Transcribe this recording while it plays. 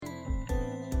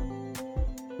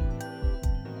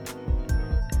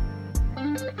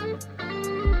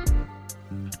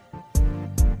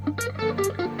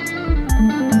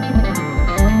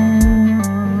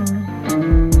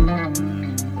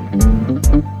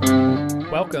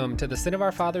Welcome to the Sin of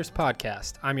Our Fathers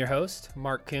podcast. I'm your host,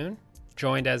 Mark Kuhn,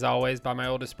 joined as always by my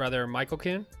oldest brother, Michael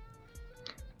Kuhn.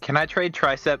 Can I trade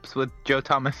triceps with Joe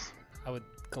Thomas? I would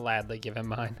gladly give him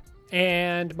mine.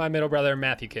 And my middle brother,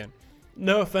 Matthew Kuhn.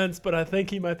 No offense, but I think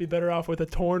he might be better off with a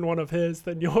torn one of his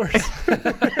than yours.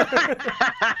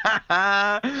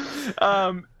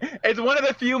 It's one of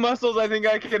the few muscles I think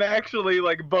I can actually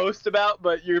boast about,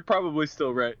 but you're probably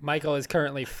still right. Michael is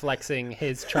currently flexing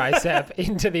his tricep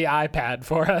into the iPad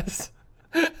for us.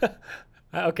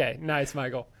 Okay, nice,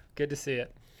 Michael. Good to see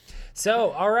it.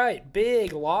 So, all right,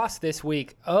 big loss this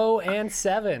week.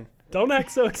 0-7. Don't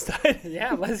act so excited.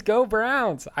 Yeah, let's go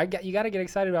Browns. You got to get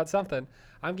excited about something.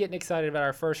 I'm getting excited about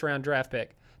our first round draft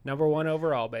pick. Number 1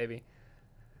 overall, baby.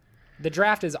 The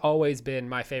draft has always been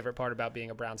my favorite part about being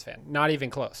a Browns fan. Not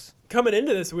even close. Coming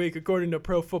into this week, according to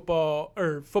Football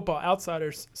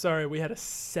Outsiders, we had a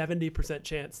 70%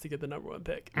 chance to get the number 1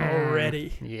 pick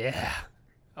already. Yeah.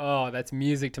 Oh, that's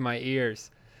music to my ears.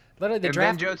 Literally,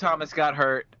 Then Joe Thomas got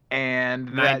hurt,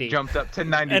 and 90. that jumped up to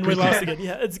 90%. And we lost again.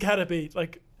 Yeah, it's got to be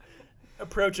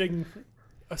approaching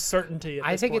a certainty at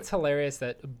this I think point. it's hilarious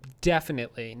that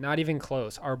definitely, not even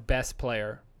close, our best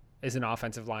player is an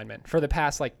offensive lineman for the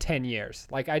past 10 years.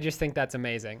 I just think that's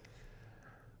amazing.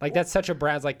 That's such a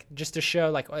Browns, just to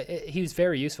show he was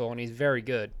very useful and he's very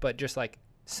good, but just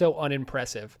so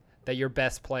unimpressive that your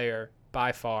best player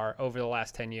by far over the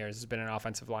last 10 years has been an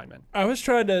offensive lineman. I was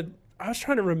trying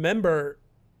to remember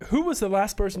who was the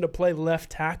last person to play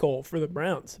left tackle for the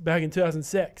Browns back in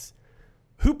 2006.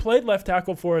 Who played left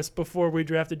tackle for us before we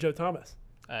drafted Joe Thomas?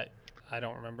 I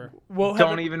don't remember.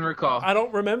 Don't even recall. I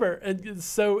don't remember. And it's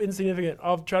so insignificant.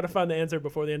 I'll try to find the answer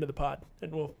before the end of the pod,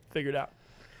 and we'll figure it out.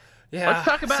 Yeah. Let's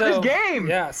talk about this game.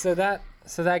 Yeah. So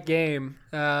that game,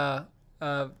 I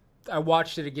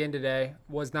watched it again today.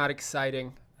 Was not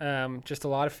exciting. Just a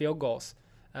lot of field goals,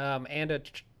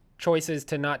 and choices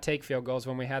to not take field goals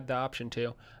when we had the option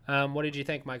to. What did you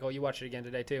think, Michael? You watched it again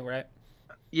today too, right?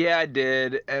 Yeah, I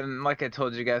did. And like I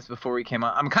told you guys before we came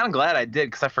on, I'm kind of glad I did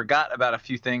because I forgot about a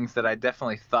few things that I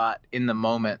definitely thought in the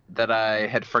moment that I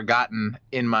had forgotten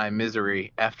in my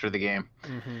misery after the game.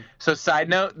 Mm-hmm. So side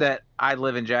note that I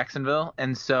live in Jacksonville.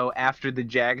 And so after the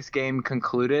Jags game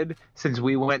concluded, since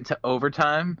we went to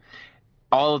overtime,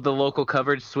 all of the local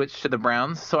coverage switched to the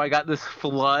Browns. So I got this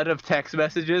flood of text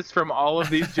messages from all of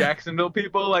these Jacksonville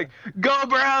people go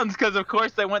Browns! Because, of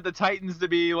course, they want the Titans to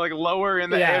be, lower in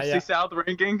the AFC South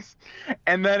rankings.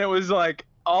 And then it was,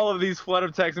 all of these flood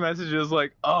of text messages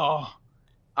oh,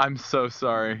 I'm so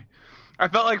sorry. I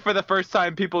felt like for the first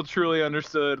time people truly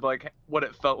understood, what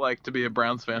it felt like to be a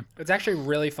Browns fan. It's actually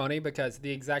really funny because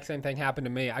the exact same thing happened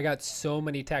to me. I got so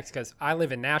many texts because I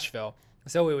live in Nashville.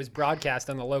 So it was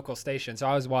broadcast on the local station. So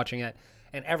I was watching it,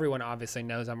 and everyone obviously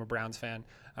knows I'm a Browns fan.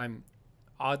 I'm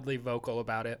oddly vocal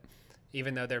about it,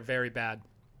 even though they're very bad.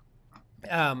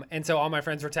 And so all my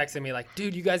friends were texting me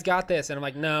dude, you guys got this. And I'm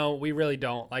like, no, we really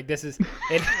don't. This is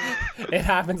it. It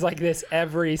happens like this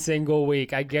every single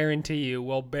week. I guarantee you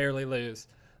we'll barely lose.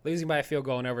 Losing by a field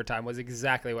goal in overtime was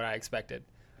exactly what I expected.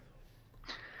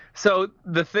 So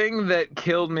the thing that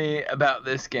killed me about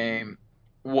this game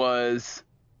was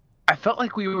I felt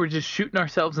like we were just shooting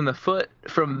ourselves in the foot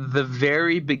from the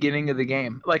very beginning of the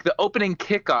game. The opening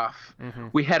kickoff,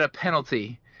 we had a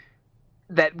penalty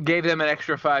that gave them an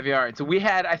extra 5 yards. We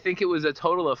had, I think it was a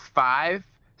total of 5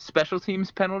 special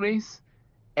teams penalties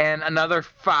and another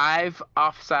 5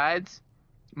 offsides,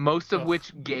 most of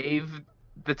which gave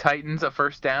the Titans a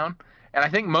first down. And I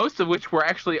think most of which were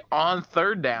actually on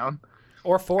third down.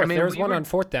 Or fourth. There was one on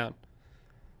fourth down.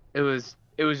 It was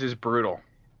just brutal.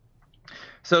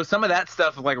 So some of that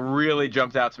stuff really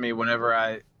jumped out to me whenever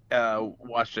I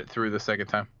watched it through the second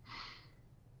time.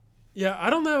 Yeah, I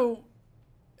don't know.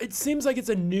 It seems like it's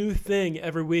a new thing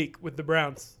every week with the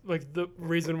Browns. The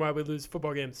reason why we lose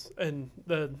football games, and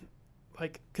the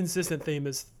consistent theme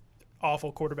is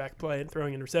awful quarterback play and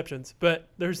throwing interceptions. But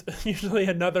there's usually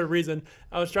another reason.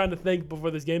 I was trying to think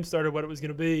before this game started what it was going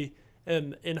to be.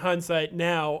 And in hindsight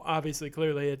now, obviously,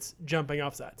 clearly, it's jumping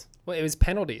offsides. Well, it was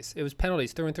penalties. It was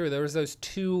penalties through and through. There was those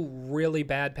 2 really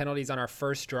bad penalties on our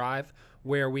first drive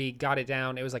where we got it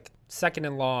down. It was second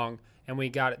and long, and we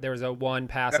got it. There was a one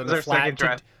pass on the flat.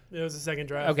 It was the second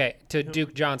drive. Okay, to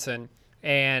Duke Johnson.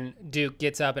 And Duke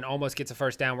gets up and almost gets a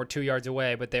first down. We're 2 yards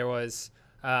away, but there was,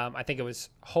 I think it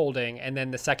was holding. And then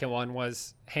the second one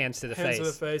was hands to the face. Hands to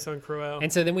the face on Crowell.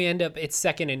 And so then we end up, it's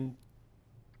second and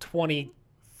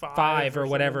 25 or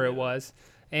whatever it was.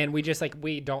 And we just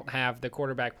we don't have the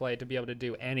quarterback play to be able to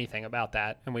do anything about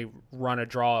that. And we run a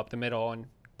draw up the middle and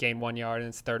gain 1 yard, and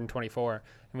it's 3rd and 24.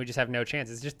 And we just have no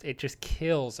chance. It just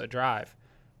kills a drive.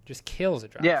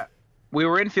 Yeah. We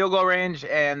were in field goal range,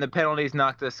 and the penalties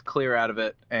knocked us clear out of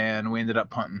it, and we ended up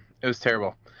punting. It was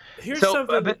terrible. Here's So,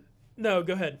 something. No,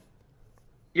 go ahead.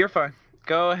 You're fine.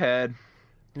 Go ahead.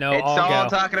 No, It's I'll all go.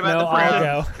 talking about No, the I'll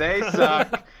Browns. go. They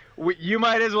suck. You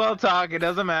might as well talk. It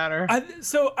doesn't matter.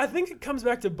 So I think it comes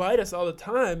back to bite us all the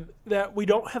time that we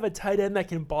don't have a tight end that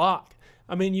can block.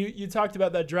 I mean, you talked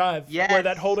about that drive where Yes.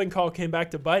 that holding call came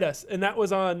back to bite us, and that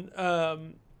was on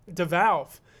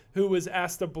DeValve, who was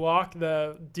asked to block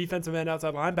the defensive end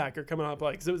outside linebacker coming on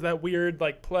play. Because it was that weird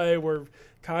play where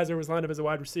Kaiser was lined up as a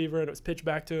wide receiver and it was pitched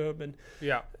back to him, and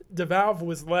Yeah. DeValve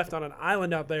was left on an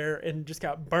island out there and just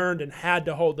got burned and had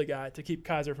to hold the guy to keep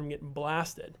Kaiser from getting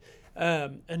blasted.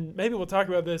 And maybe we'll talk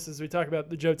about this as we talk about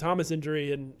the Joe Thomas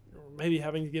injury and maybe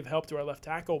having to give help to our left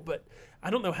tackle. But I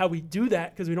don't know how we do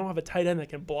that because we don't have a tight end that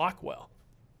can block well.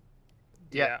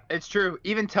 Yeah, it's true.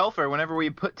 Even Telfer, whenever we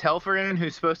put Telfer in,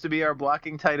 who's supposed to be our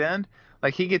blocking tight end,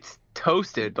 he gets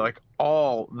toasted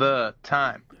all the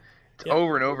time. It's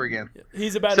over and over again.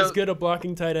 He's about So- as good a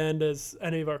blocking tight end as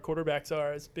any of our quarterbacks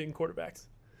are as being quarterbacks.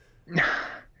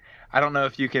 I don't know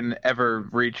if you can ever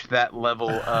reach that level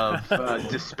of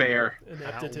despair.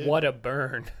 Ineptitude. What a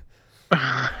burn.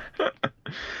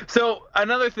 So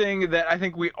another thing that I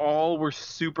think we all were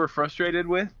super frustrated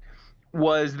with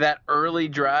was that early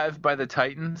drive by the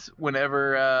Titans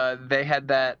whenever they had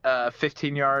that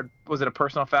 15-yard, was it a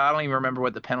personal foul? I don't even remember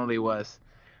what the penalty was.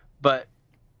 But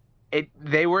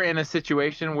they were in a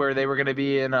situation where they were going to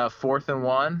be in a 4th and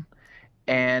 1,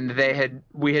 and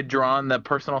we had drawn the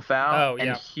personal foul,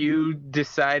 and Hugh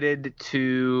decided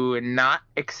to not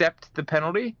accept the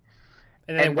penalty.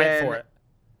 And then went for it.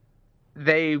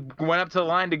 They went up to the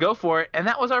line to go for it, and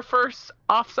that was our first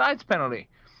offsides penalty.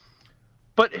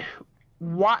 But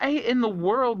why in the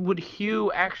world would Hugh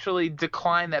actually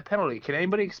decline that penalty? Can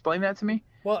anybody explain that to me?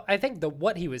 Well, I think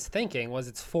what he was thinking was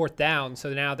it's 4th down,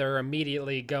 so now they're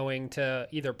immediately going to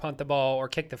either punt the ball or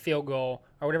kick the field goal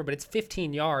or whatever, but it's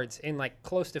 15 yards in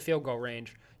close to field goal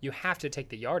range. You have to take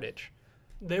the yardage.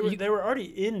 They were already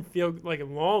in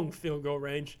long field goal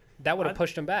range. That would have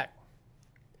pushed them back.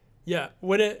 Yeah,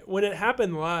 when it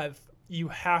happened live, you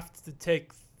have to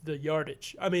take the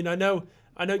yardage. I mean, I know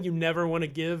you never want to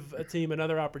give a team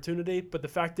another opportunity, but the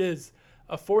fact is,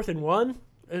 a 4th and 1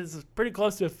 is pretty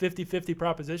close to a 50-50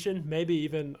 proposition, maybe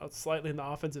even slightly in the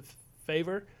offensive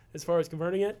favor as far as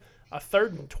converting it. A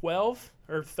 3rd and 12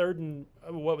 or 3rd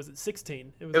and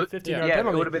 16. It was a 15-yard Yeah,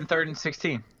 penalty. it would have been 3rd and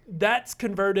 16. That's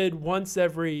converted once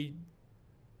every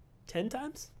 10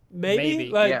 times,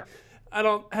 maybe. Yeah. I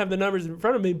don't have the numbers in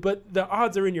front of me, but the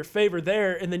odds are in your favor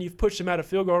there, and then you've pushed them out of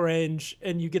field goal range,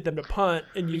 and you get them to punt,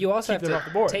 and you also keep have them off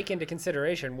the board. take into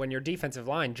consideration when your defensive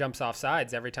line jumps off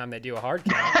sides every time they do a hard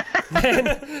count,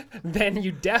 then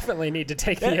you definitely need to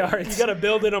take the yards. You got to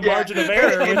build in a margin of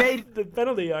error It with made- the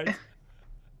penalty yards.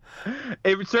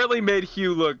 It certainly made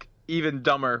Hugh look even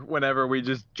dumber whenever we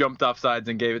just jumped off sides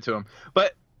and gave it to him.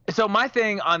 But so my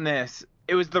thing on this,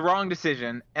 it was the wrong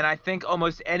decision, and I think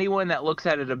almost anyone that looks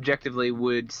at it objectively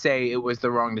would say it was the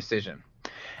wrong decision.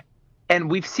 And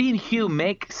we've seen Hugh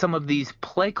make some of these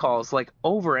play calls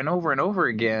over and over and over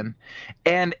again,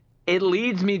 and it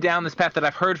leads me down this path that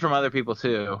I've heard from other people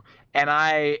too, and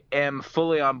I am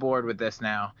fully on board with this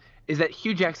now, is that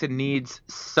Hugh Jackson needs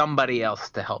somebody else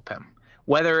to help him.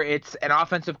 Whether it's an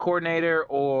offensive coordinator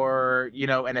or,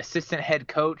 an assistant head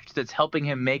coach that's helping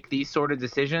him make these sort of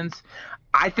decisions,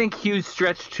 I think Hugh's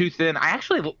stretched too thin. I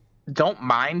actually don't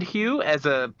mind Hugh as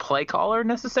a play caller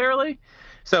necessarily.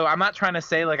 So I'm not trying to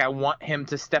say I want him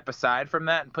to step aside from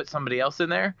that and put somebody else in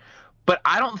there. But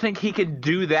I don't think he can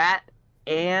do that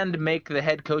and make the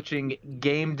head coaching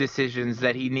game decisions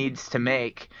that he needs to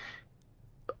make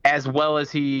as well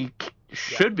as he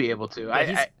should be able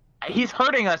to. He's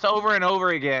hurting us over and over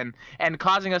again and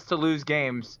causing us to lose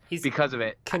games because of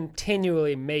it.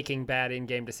 Continually making bad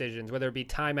in-game decisions, whether it be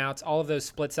timeouts, all of those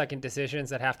split-second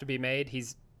decisions that have to be made.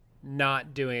 He's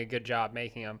not doing a good job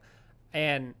making them.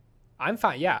 And I'm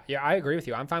fine. Yeah, I agree with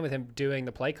you. I'm fine with him doing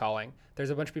the play calling.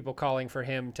 There's a bunch of people calling for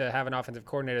him to have an offensive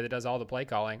coordinator that does all the play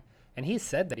calling. And he's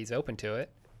said that he's open to it.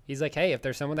 He's like, hey, if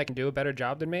there's someone that can do a better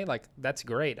job than me, that's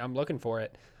great. I'm looking for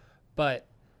it. But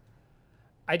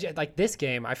this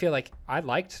game, I feel like I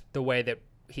liked the way that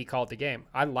he called the game.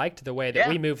 I liked the way that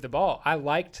we moved the ball. I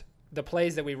liked the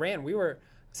plays that we ran. We were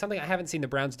something I haven't seen the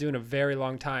Browns do in a very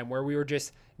long time, where we were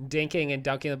just dinking and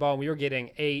dunking the ball, and we were getting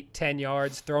 8-10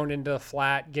 yards thrown into the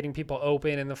flat, getting people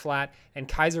open in the flat, and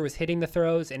Kaiser was hitting the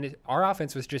throws, and our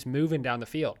offense was just moving down the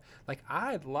field.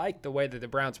 I liked the way that the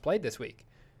Browns played this week.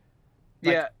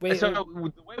 So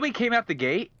the way we came out the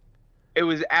gate, It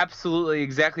was absolutely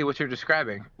exactly what you're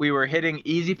describing. We were hitting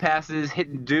easy passes,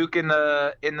 hitting Duke in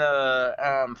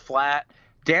the flat.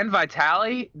 Dan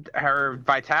Vitale, or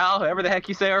Vital, whoever the heck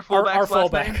you say our fullback's Our last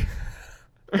fullback. name.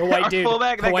 The white Our dude.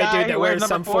 fullback, The that white guy dude that who wears wears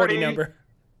some number 40 40. number.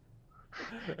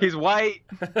 He's white.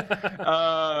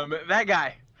 That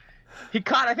guy. He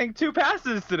caught, I think, 2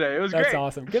 passes today. It was That's great.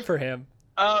 awesome. Good for him.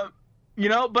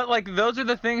 But like those are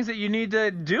the things that you need to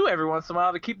do every once in a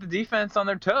while to keep the defense on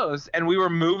their toes. And we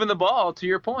were moving the ball, to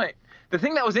your point. The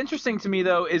thing that was interesting to me,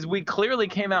 though, is we clearly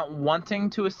came out wanting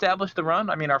to establish the run.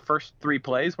 I mean, our first 3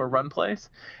 plays were run plays.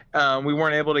 We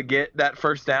weren't able to get that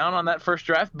first down on that first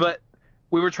drive, but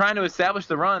we were trying to establish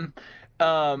the run.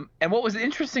 And what was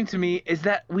interesting to me is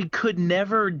that we could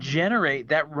never generate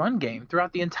that run game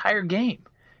throughout the entire game.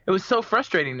 It was so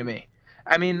frustrating to me.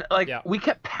 I mean, we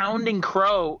kept pounding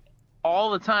Crow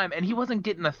all the time, and he wasn't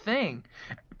getting a thing,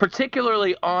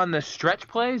 particularly on the stretch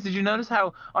plays. Did you notice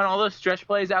how on all those stretch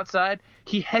plays outside,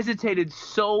 he hesitated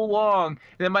so long,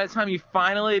 and then by the time he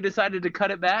finally decided to cut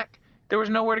it back, there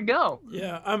was nowhere to go.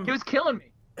 Yeah, he was killing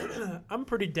me. I'm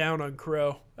pretty down on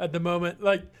Crow at the moment.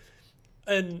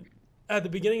 And at the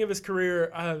beginning of his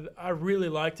career, I really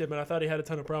liked him, and I thought he had a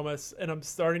ton of promise. And I'm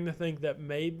starting to think that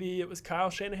maybe it was Kyle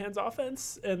Shanahan's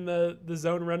offense and the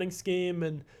zone running scheme,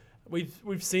 and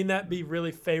we've seen that be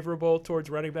really favorable towards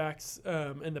running backs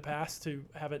in the past who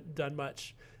haven't done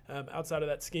much outside of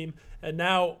that scheme. And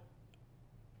now,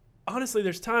 honestly,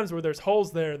 there's times where there's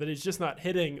holes there that he's just not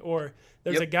hitting, or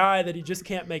there's a guy that he just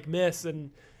can't make miss,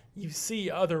 and you see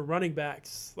other running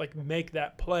backs make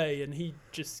that play, and he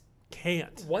just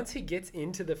can't. Once he gets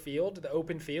into the field, the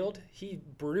open field, he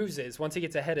bruises. Once he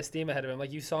gets a head of steam ahead of him,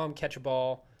 like you saw him catch a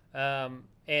ball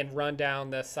and run down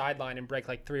the sideline and break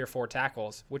 3 or 4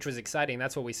 tackles, which was exciting.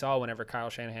 That's what we saw whenever Kyle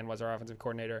Shanahan was our offensive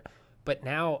coordinator. But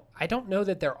now I don't know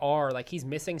that there are, he's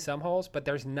missing some holes, but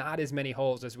there's not as many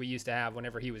holes as we used to have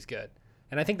whenever he was good.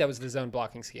 And I think that was the zone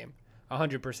blocking scheme,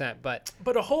 100%. But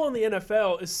a hole in the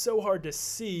NFL is so hard to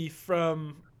see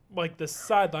from the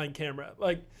sideline camera.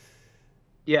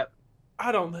 Yep.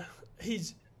 I don't know.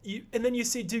 And then you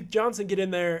see Duke Johnson get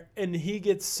in there, and he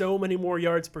gets so many more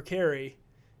yards per carry.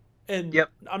 And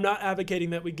I'm not advocating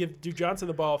that we give Duke Johnson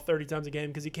the ball 30 times a game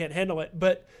because he can't handle it.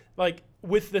 But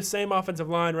with the same offensive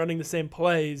line running the same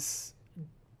plays,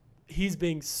 he's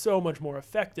being so much more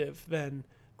effective than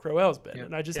Crowell's been.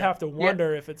 And I just have to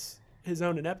wonder if it's his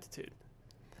own ineptitude.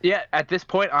 Yeah, at this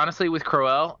point, honestly, with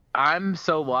Crowell, I'm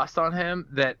so lost on him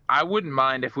that I wouldn't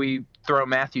mind if we throw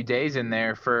Matthew Days in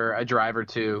there for a drive or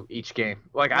 2 each game.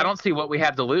 I don't see what we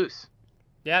have to lose.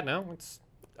 Yeah, no,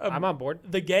 I'm on board.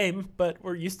 The game, but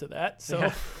we're used to that.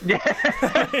 So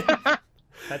yeah.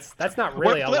 That's not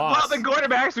really a loss. Flip-flopping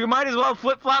quarterbacks. We might as well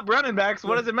flip-flop running backs.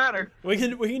 What does it matter? We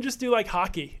can just do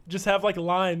hockey. Just have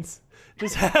lines.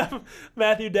 Just have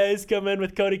Matthew Days come in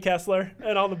with Cody Kessler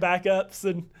and all the backups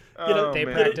and they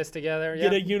practice together.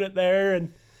 Get a unit there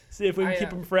and see if we can keep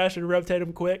them fresh and rotate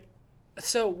them quick.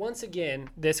 So once again,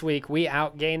 this week we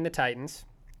outgained the Titans.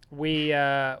 We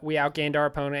outgained our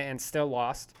opponent and still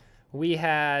lost. We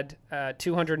had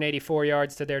 284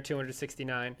 yards to their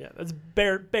 269. Yeah, that's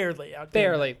barely out.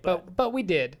 Barely, but we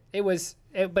did. It was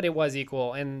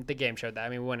equal, and the game showed that. I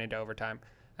mean, we went into overtime.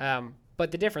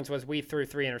 But the difference was we threw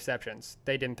 3 interceptions.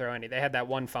 They didn't throw any. They had that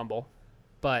 1 fumble,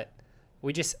 but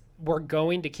we're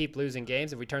going to keep losing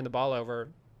games if we turn the ball over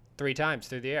 3 times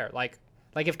through the air. Like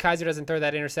if Kaiser doesn't throw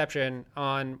that interception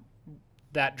on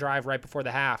that drive right before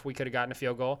the half, we could have gotten a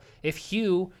field goal. If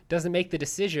Hugh doesn't make the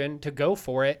decision to go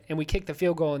for it and we kick the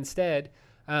field goal instead,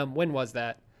 when was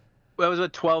that? Well, it was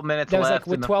with 12 minutes left. That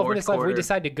was with 12 minutes left, we quarter.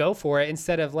 decided to go for it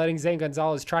instead of letting Zane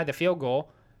Gonzalez try the field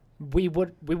goal. We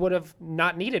would have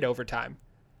not needed overtime,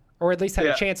 or at least had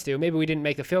a chance to. Maybe we didn't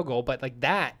make the field goal, but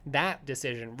that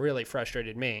decision really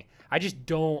frustrated me. I just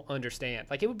don't understand.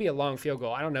 It would be a long field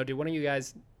goal. I don't know. Did one of you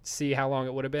guys see how long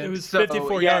it would have been? It was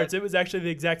 54 yards. It was actually the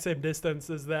exact same distance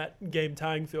as that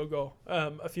game-tying field goal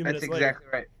a few minutes later. That's exactly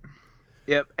right.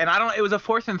 Yep, and it was a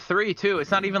 4th and 3 too.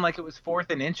 It's not even like it was 4th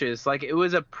and inches. It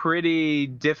was a pretty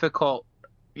difficult,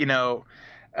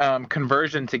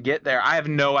 conversion to get there. I have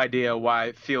no idea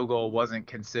why field goal wasn't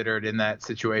considered in that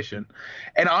situation.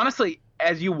 And honestly,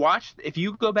 if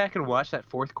you go back and watch that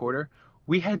 4th quarter,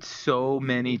 we had so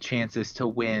many chances to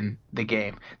win the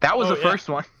game. That was first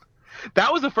one.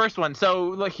 That was the first one.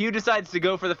 So Hugh decides to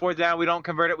go for the 4th down. We don't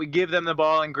convert it. We give them the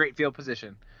ball in great field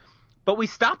position. But we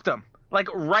stopped them.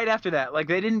 Right after that.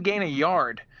 They didn't gain a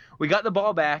yard. We got the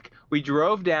ball back. We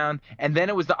drove down. And then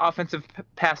it was the offensive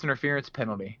pass interference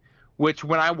penalty, which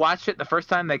when I watched it the first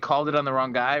time, they called it on the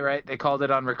wrong guy, right? They called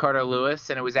it on Ricardo Lewis,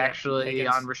 and it was actually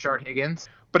Higgins. on Rashard Higgins.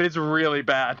 but it's really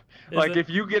bad. Is it? If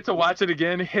you get to watch it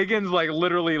again, Higgins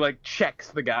literally checks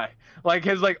the guy.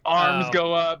 His arms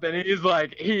go up, and he's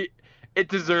it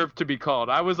deserved to be called.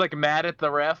 I was mad at the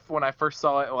ref when I first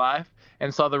saw it live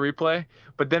and saw the replay,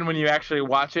 but then when you actually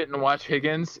watch it and watch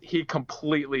Higgins, he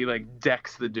completely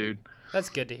decks the dude. That's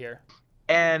good to hear.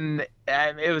 And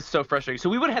it was so frustrating. So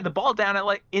we would have had the ball down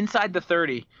at inside the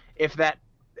 30 if that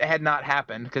had not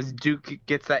happened, because Duke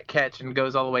gets that catch and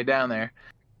goes all the way down there.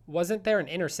 Wasn't there an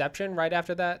interception right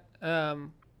after that?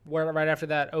 Right after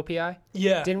that OPI?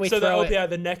 Yeah. Didn't we so throw the OPI,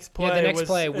 the next play? Yeah, the next was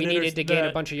play we needed to gain a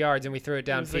the- bunch of yards and we threw it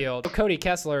downfield. Cody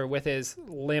Kessler with his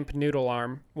limp noodle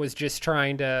arm was just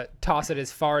trying to toss it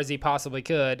as far as he possibly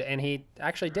could, and he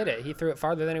actually did it. He threw it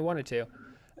farther than he wanted to.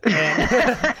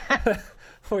 And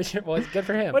which was good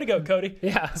for him. Way to go, Cody.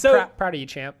 Yeah. So proud of you,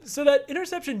 champ. So that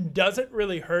interception doesn't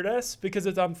really hurt us because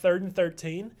it's on 3rd and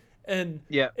 13. And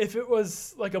if it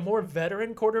was a more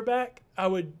veteran quarterback, I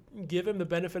would give him the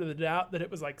benefit of the doubt that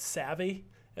it was savvy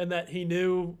and that he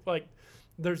knew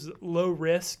there's low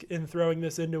risk in throwing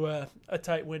this into a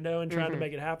tight window and trying to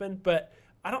make it happen. But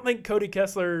I don't think Cody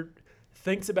Kessler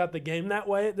thinks about the game that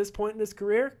way at this point in his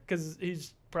career, because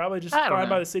he's probably just flying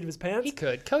by the seat of his pants. He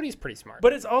could. Cody's pretty smart.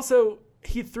 But it's also,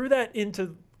 he threw that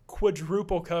into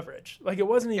quadruple coverage. It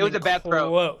wasn't even was a bad throw.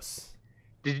 close.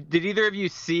 Did either of you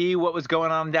see what was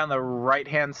going on down the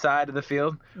right-hand side of the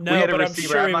field? No, we had a but receiver. I'm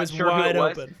sure I'm he not was sure who wide it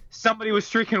was. open. Somebody was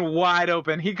streaking wide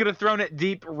open. He could have thrown it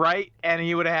deep right, and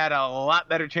he would have had a lot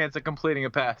better chance of completing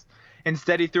a pass.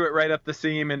 Instead, he threw it right up the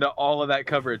seam into all of that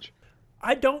coverage.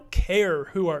 I don't care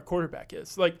who our quarterback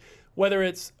is. Whether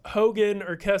it's Hogan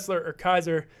or Kessler or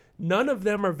Kaiser, none of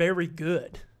them are very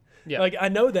good. Yeah. I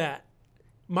know that.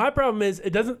 My problem is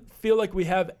it doesn't feel like we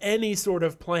have any sort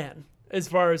of plan as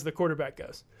far as the quarterback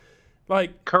goes.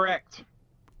 Correct.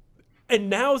 And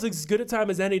now is as good a time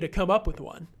as any to come up with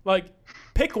one.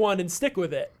 Pick one and stick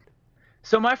with it.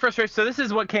 So my frustration. So this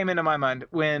is what came into my mind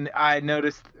when I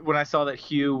saw that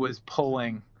Hugh was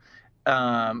pulling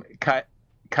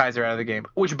Kaiser out of the game,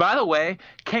 which, by the way,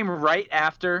 came right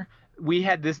after we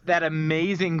had that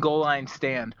amazing goal line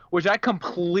stand, which I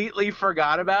completely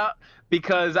forgot about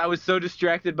because I was so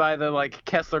distracted by the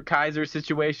Kessler Kaiser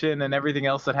situation and everything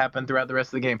else that happened throughout the rest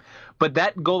of the game. But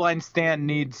that goal line stand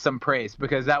needs some praise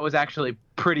because that was actually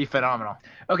pretty phenomenal.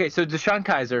 Okay, so DeShone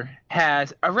Kizer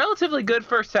has a relatively good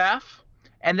first half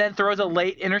and then throws a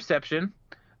late interception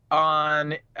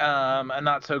on a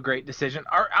not so great decision.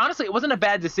 Honestly, it wasn't a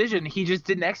bad decision. He just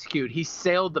didn't execute. He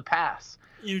sailed the pass.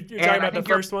 You're talking about the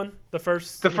first one? The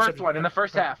first one in the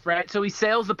first half, right? So he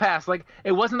sails the pass.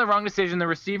 It wasn't the wrong decision. The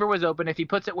receiver was open. If he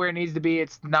puts it where it needs to be,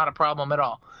 it's not a problem at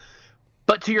all.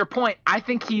 But to your point, I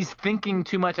think he's thinking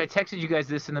too much. I texted you guys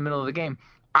this in the middle of the game.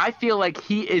 I feel like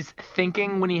he is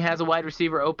thinking when he has a wide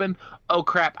receiver open, oh,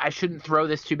 crap, I shouldn't throw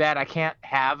this too bad. I can't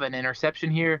have an interception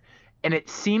here. And it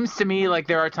seems to me like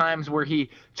there are times where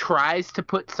he tries to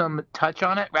put some touch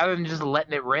on it rather than just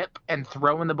letting it rip and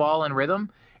throwing the ball in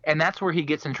rhythm. And that's where he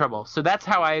gets in trouble. So that's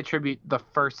how I attribute the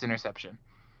first interception.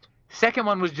 Second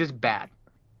one was just bad.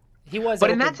 He was.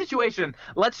 But in that situation,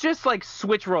 let's just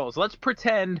switch roles. Let's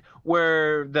pretend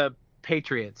we're the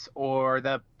Patriots or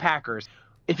the Packers.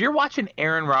 If you're watching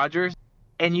Aaron Rodgers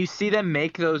and you see them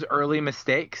make those early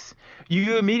mistakes,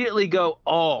 you immediately go,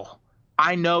 oh,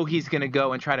 I know he's going to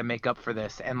go and try to make up for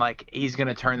this. And he's going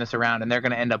to turn this around and they're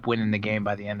going to end up winning the game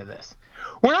by the end of this.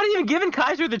 We're not even giving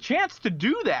Kaiser the chance to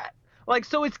do that.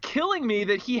 So it's killing me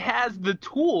that he has the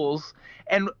tools.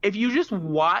 And if you just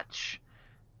watch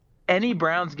any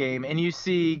Browns game and you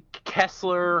see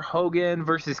Kessler, Hogan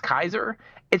versus Kaiser,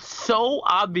 it's so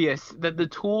obvious that the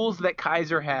tools that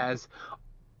Kaiser has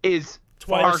is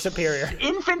twice superior,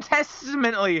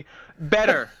 infinitesimally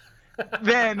better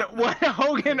than what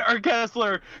Hogan or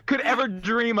Kessler could ever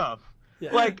dream of.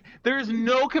 Yeah. There's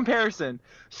no comparison.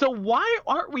 So why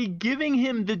aren't we giving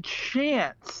him the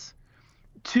chance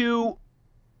to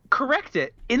correct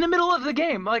it in the middle of the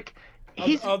game?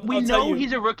 We know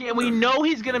he's a rookie and we know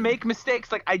he's going to make mistakes.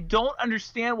 I don't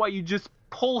understand why you just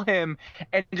pull him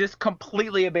and just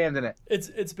completely abandon it.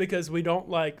 It's because we don't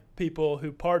like people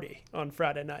who party on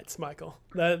Friday nights, Michael.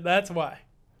 That's why.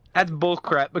 That's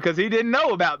bullcrap because he didn't know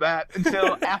about that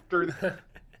until after.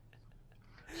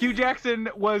 Hugh Jackson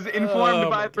was informed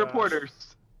by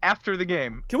reporters after the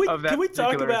game. Can we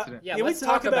talk about? Incident. Yeah, let's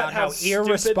talk about how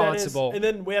irresponsible. And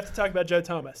then we have to talk about Joe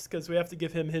Thomas because we have to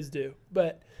give him his due.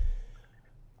 But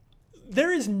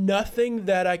there is nothing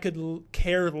that I could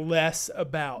care less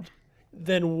about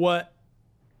than what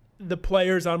the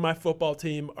players on my football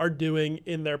team are doing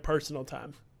in their personal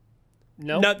time.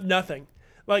 No, nothing.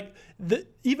 Like,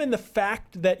 even the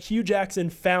fact that Hugh Jackson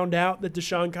found out that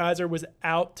DeShone Kizer was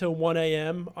out till 1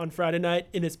 a.m. on Friday night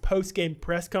in his post-game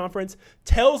press conference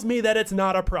tells me that it's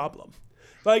not a problem.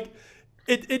 Like,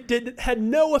 it had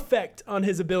no effect on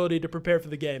his ability to prepare for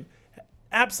the game.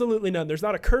 Absolutely none. There's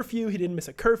not a curfew. He didn't miss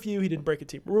a curfew. He didn't break a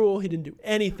team rule. He didn't do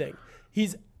anything.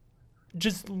 He's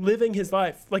just living his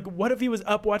life. Like, what if he was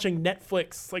up watching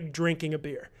Netflix, like, drinking a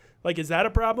beer? Like, is that a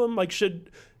problem? Like,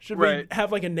 should we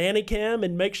have, like, a nanny cam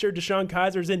and make sure DeShone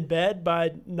Kizer's in bed by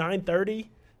 9:30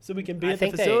 so we can be at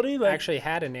the facility? They actually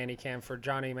had a nanny cam for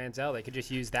Johnny Manziel. They could just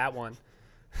use that one.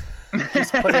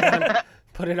 Just put it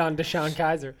on DeShone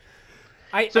Kizer.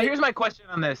 Here's my question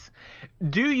on this.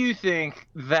 Do you think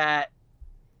that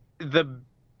the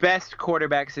best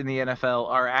quarterbacks in the NFL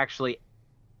are actually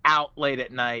out late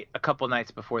at night a couple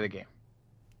nights before the game?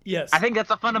 Yes. I think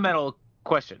that's a fundamental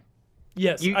question.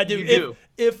 Yes, I do. You do.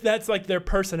 If that's like their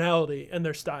personality and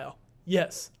their style.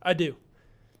 Yes, I do.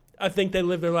 I think they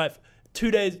live their life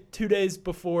 2 days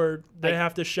before they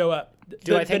have to show up.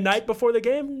 The night before the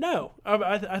game? No.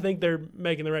 I think they're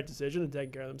making the right decision and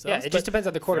taking care of themselves. Yeah, it just depends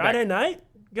on the quarterback. Friday night,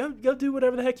 go do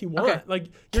whatever the heck you want. Okay. Like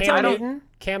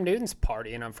Cam Newton's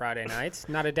partying on Friday nights.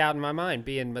 Not a doubt in my mind,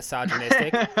 being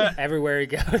misogynistic everywhere he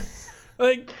goes.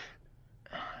 Like,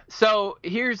 so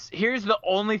here's the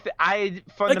only thing I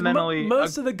fundamentally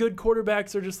most of the good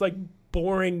quarterbacks are just like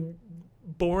boring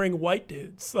white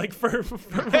dudes. Like for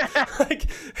like,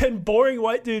 and boring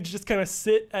white dudes just kind of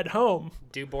sit at home,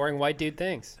 do boring white dude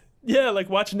things. Yeah, like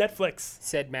watch Netflix.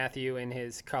 Said Matthew in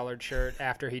his collared shirt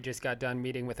after he just got done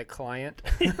meeting with a client.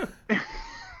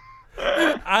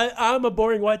 I'm a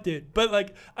boring white dude, but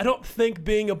like I don't think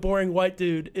being a boring white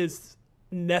dude is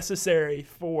necessary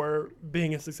for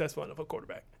being a successful NFL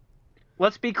quarterback.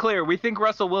 Let's be clear. We think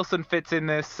Russell Wilson fits in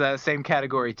this same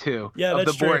category too. Yeah, of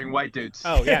that's the boring true. white dudes.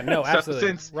 Oh yeah, no,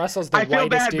 absolutely. Russell's the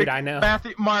whitest dude I know.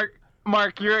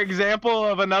 Mark, your example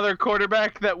of another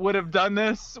quarterback that would have done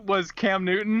this was Cam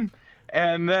Newton,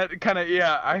 and that kind of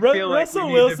I feel like Russell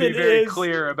we need Wilson to be very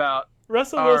clear about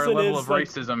Russell our Wilson level is of like,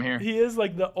 racism here. He is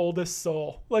like the oldest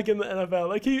soul, like in the NFL.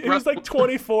 Like he was like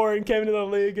 24 and came into the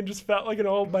league and just felt like an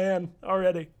old man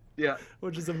already. Yeah,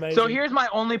 which is amazing. So here's my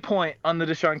only point on the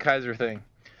DeShone Kizer thing.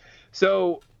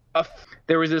 So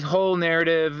there was this whole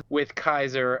narrative with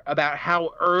Kizer about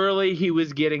how early he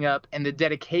was getting up and the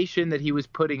dedication that he was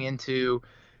putting into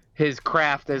his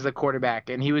craft as a quarterback.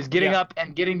 And he was getting up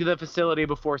and getting to the facility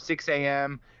before 6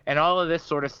 a.m. and all of this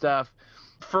sort of stuff.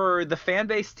 For the fan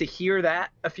base to hear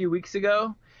that a few weeks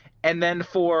ago, and then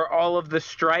for all of the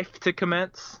strife to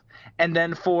commence, and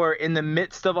then for in the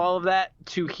midst of all of that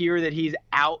to hear that he's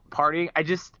out partying,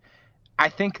 I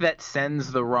think that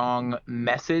sends the wrong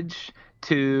message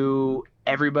to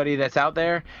everybody that's out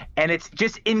there, and it's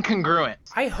just incongruent.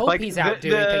 I hope he's out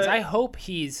doing things. I hope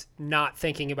he's not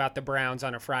thinking about the Browns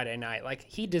on a Friday night. Like,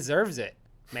 he deserves it,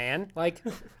 man. Like,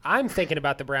 I'm thinking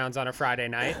about the Browns on a Friday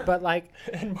night, but like,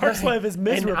 and Mark's life is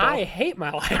miserable. And I hate my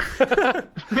life.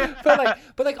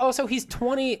 but also he's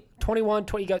 21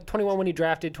 he got 21 when he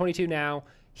drafted, 22 now.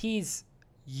 He's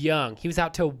young. He was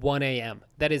out till 1 a.m.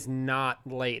 That is not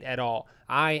late at all.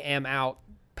 I am out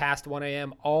past 1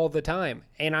 a.m. all the time,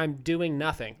 and I'm doing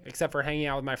nothing except for hanging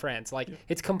out with my friends. Like,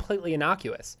 it's completely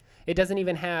innocuous. It doesn't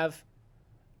even have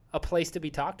a place to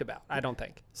be talked about, I don't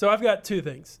think. So I've got two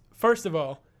things. First of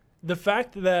all, the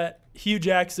fact that Hugh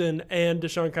Jackson and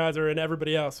DeShone Kizer and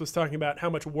everybody else was talking about how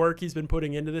much work he's been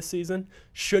putting into this season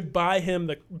should buy him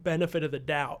the benefit of the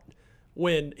doubt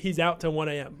when he's out till 1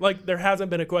 a.m. Like, there hasn't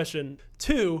been a question.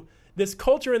 Two, this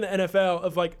culture in the NFL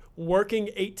of like working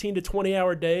 18 to 20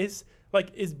 hour days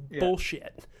is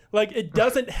bullshit. Like, it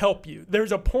doesn't help you.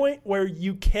 There's a point where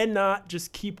you cannot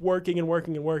just keep working and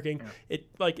working and working. Yeah.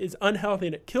 It is unhealthy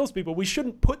and it kills people. We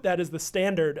shouldn't put that as the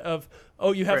standard of,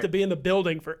 you have to be in the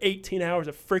building for 18 hours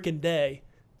a freaking day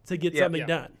to get something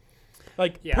done.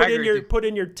 Like, put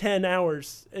in your 10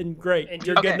 hours and great. And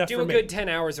you're good enough for me. Do a good 10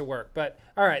 hours of work. But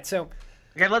all right, so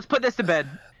let's put this to bed,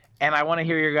 and I want to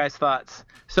hear your guys' thoughts.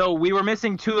 So we were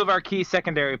missing two of our key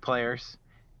secondary players.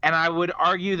 And I would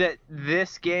argue that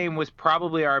this game was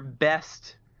probably our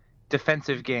best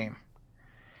defensive game.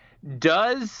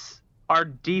 Does our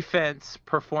defense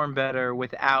perform better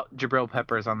without Jabril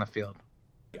Peppers on the field?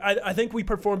 I think we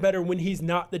perform better when he's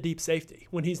not the deep safety,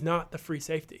 when he's not the free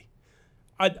safety.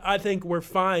 I think we're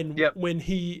fine when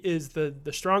he is the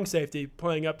strong safety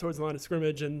playing up towards the line of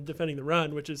scrimmage and defending the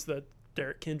run, which is the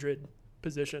Derek Kindred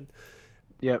position.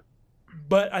 Yep.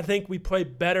 But I think we play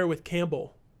better with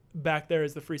Campbell back there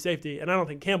as the free safety, and I don't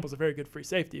think Campbell's a very good free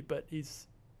safety, but he's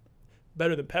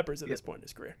better than Peppers at this point in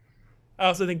his career. I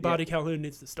also think Buddy Calhoun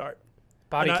needs to start.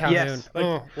 Body And Calhoun. Yes.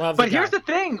 Love But the guy. here's the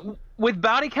thing with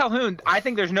Body Calhoun, I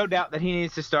think there's no doubt that he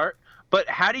needs to start. But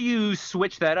how do you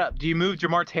switch that up? Do you move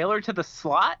Jamar Taylor to the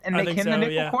slot and I make think him so, the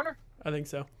nickel yeah. corner? I think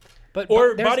so.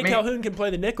 Or Body Calhoun can play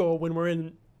the nickel when we're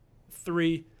in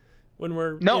 3. When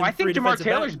we're No, in I think 3 Jamar defensive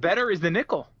Taylor's back. better as the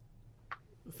nickel,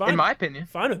 Fine. in my opinion.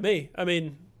 Fine with me. I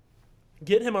mean,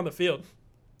 get him on the field.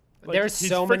 Like, There's he's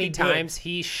so many freaking good. times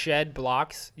he shed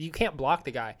blocks. You can't block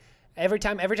the guy. Every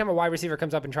time a wide receiver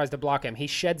comes up and tries to block him, he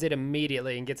sheds it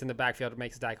immediately and gets in the backfield and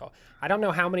makes a tackle. I don't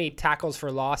know how many tackles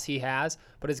for loss he has,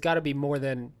 but it's got to be more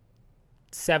than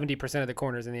 70% of the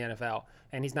corners in the NFL,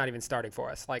 and he's not even starting for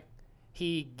us. Like,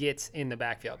 he gets in the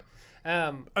backfield.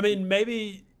 I mean,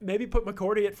 maybe put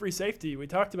McCourty at free safety. We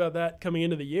talked about that coming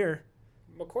into the year.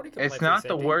 McCourty can It's play not free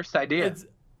the safety. worst idea.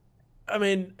 I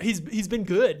mean, he's been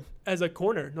good as a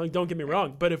corner. Like, don't get me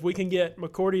wrong, but if we can get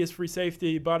McCourty as free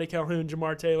safety, Body Calhoun,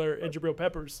 Jamar Taylor, and Jabril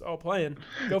Peppers all playing,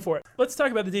 go for it. Let's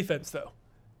talk about the defense, though.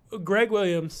 Greg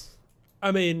Williams,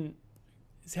 I mean,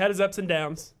 he's had his ups and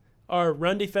downs. Our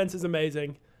run defense is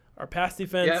amazing. Our pass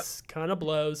defense kind of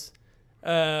blows.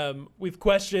 We've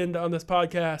questioned on this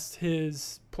podcast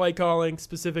his play calling,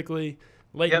 specifically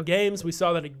late in games. We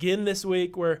saw that again this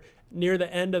week where near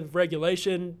the end of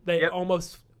regulation, they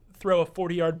almost throw a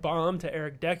 40-yard bomb to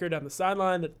Eric Decker down the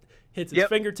sideline that hits his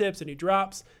fingertips and he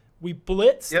drops. We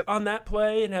blitzed on that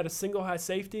play and had a single high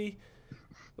safety.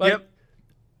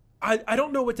 I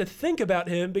don't know what to think about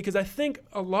him because I think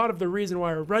a lot of the reason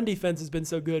why our run defense has been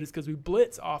so good is because we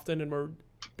blitz often and we're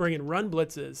bringing run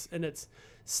blitzes and it's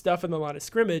stuff in the line of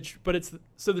scrimmage. But it's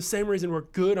so the same reason we're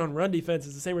good on run defense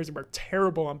is the same reason we're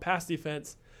terrible on pass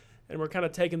defense, and we're kind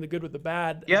of taking the good with the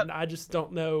bad. And I just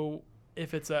don't know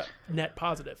if it's a net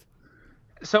positive.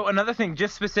 So another thing,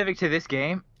 just specific to this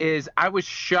game, is I was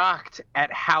shocked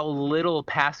at how little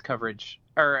pass coverage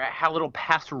or how little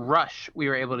pass rush we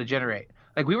were able to generate.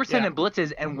 Like, we were sending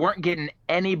blitzes and weren't getting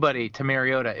anybody to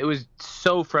Mariota. It was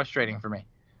so frustrating for me.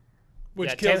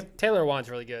 Which kills Taylor Wan's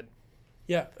really good.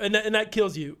 Yeah, and that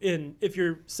kills you if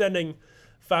you're sending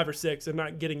 5 or 6 and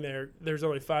not getting there. There's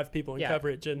only 5 people in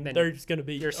coverage, and they're just going to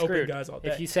be you're open screwed. guys all day.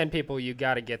 If you send people, you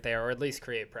got to get there or at least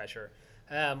create pressure.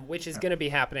 Which is going to be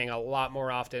happening a lot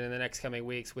more often in the next coming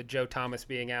weeks with Joe Thomas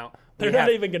being out. They're not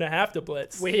even going to have to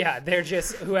blitz. They're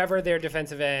just whoever their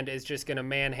defensive end is just going to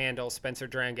manhandle Spencer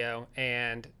Drango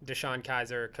and Deshaun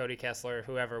Kaiser, Cody Kessler,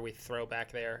 whoever we throw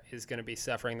back there is going to be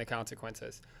suffering the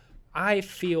consequences. I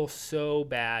feel so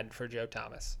bad for Joe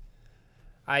Thomas.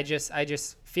 I just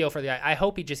feel for the guy. I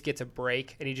hope he just gets a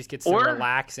break and he just gets to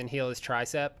relax and heal his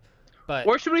tricep.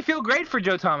 Or should we feel great for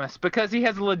Joe Thomas because he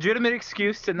has a legitimate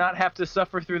excuse to not have to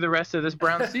suffer through the rest of this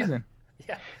Browns season?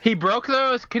 He broke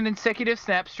those consecutive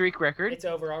snap streak record. It's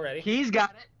over already. He's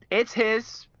got it. It's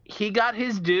his. He got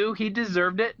his due. He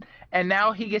deserved it. And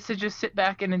now he gets to just sit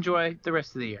back and enjoy the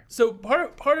rest of the year. So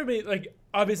part of me, like,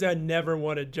 obviously I never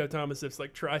wanted Joe Thomas's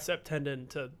like tricep tendon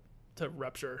to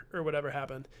rupture or whatever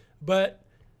happened. But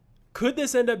could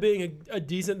this end up being a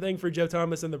decent thing for Joe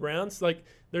Thomas and the Browns? Like,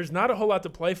 there's not a whole lot to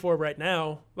play for right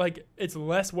now. Like, it's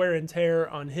less wear and tear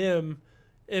on him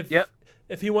if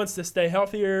he wants to stay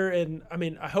healthier. And, I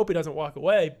mean, I hope he doesn't walk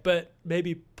away, but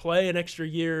maybe play an extra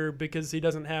year because he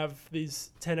doesn't have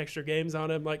these 10 extra games on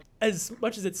him. Like, as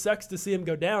much as it sucks to see him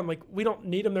go down, like, we don't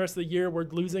need him the rest of the year. We're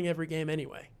losing every game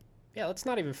anyway. Yeah, let's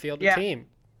not even field the team.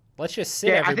 Let's just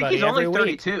sit everybody I think he's only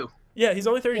every 32. week. Yeah, he's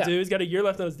only 32. Yeah. He's got a year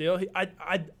left on his deal.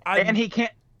 And he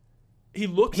can't. He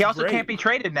looks. He also great. can't be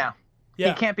traded now. Yeah.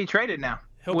 He can't be traded now,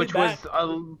 which was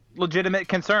a legitimate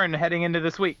concern heading into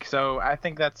this week. So I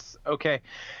think that's okay.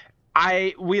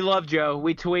 We love Joe.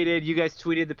 You guys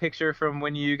tweeted the picture from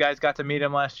when you guys got to meet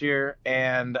him last year,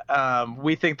 and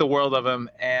we think the world of him.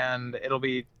 And it'll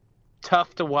be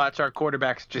tough to watch our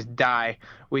quarterbacks just die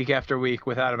week after week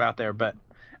without him out there. But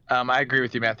I agree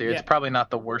with you, Matthew. It's probably not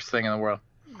the worst thing in the world.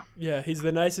 Yeah, he's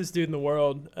the nicest dude in the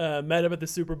world. Met him at the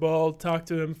Super Bowl, talked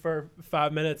to him for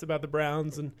 5 minutes about the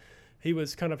Browns, and he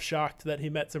was kind of shocked that he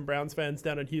met some Browns fans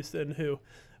down in Houston who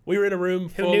we were in a room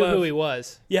full of. Who knew who he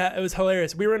was? Yeah, it was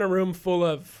hilarious. We were in a room full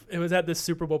of. It was at this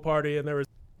Super Bowl party, and there was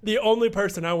the only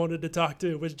person I wanted to talk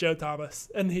to was Joe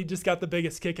Thomas, and he just got the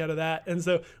biggest kick out of that. And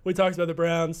so we talked about the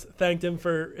Browns, thanked him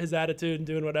for his attitude and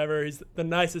doing whatever. He's the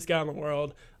nicest guy in the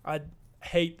world. I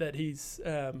hate that he's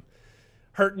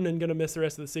hurting and going to miss the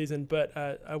rest of the season, but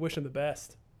I wish him the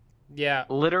best. Yeah.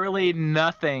 Literally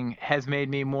nothing has made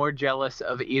me more jealous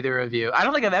of either of you. I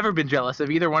don't think I've ever been jealous of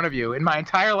either one of you in my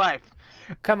entire life.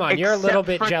 Come on, you're a little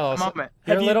bit jealous.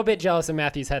 You're a little bit jealous of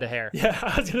Matthew's head of hair. Yeah,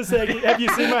 I was going to say, have you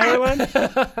seen my hairline?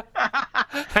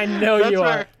 I know you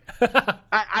are.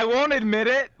 I won't admit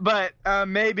it, but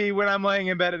maybe when I'm laying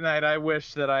in bed at night, I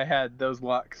wish that I had those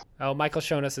locks. Oh, Michael's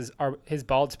showing us his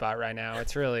bald spot right now.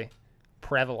 It's really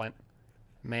prevalent.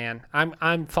 Man,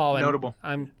 I'm following. Notable.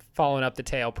 I'm following up the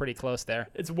tail pretty close there.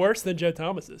 It's worse than Joe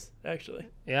Thomas's, actually.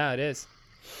 Yeah, it is.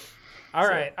 All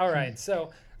right.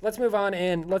 So let's move on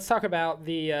and let's talk about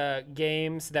the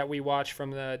games that we watched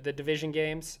from the division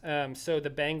games. So the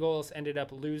Bengals ended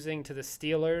up losing to the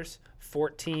Steelers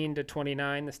 14-29.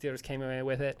 The Steelers came away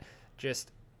with it,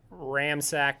 just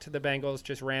ramsacked the Bengals,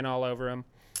 just ran all over them.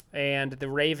 And the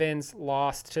Ravens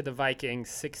lost to the Vikings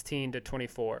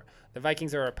 16-24. The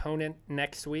Vikings are our opponent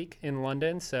next week in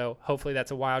London, so hopefully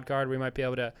that's a wild card. We might be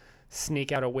able to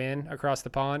sneak out a win across the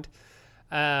pond.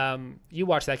 You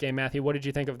watched that game, Matthew. What did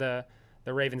you think of the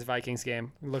Ravens-Vikings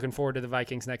game? Looking forward to the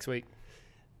Vikings next week.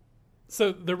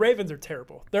 So the Ravens are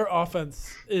terrible. Their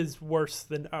offense is worse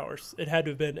than ours. It had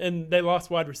to have been. And they lost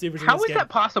wide receivers in How this is game. that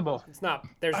possible? It's not.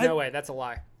 There's no way. That's a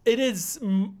lie. It is.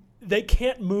 They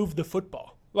can't move the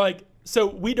football. So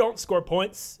we don't score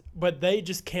points, but they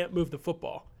just can't move the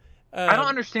football. I don't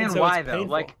understand why, though.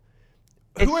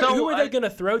 Who are they going to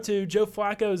throw to? Joe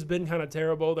Flacco's been kind of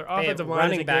terrible. Their offensive line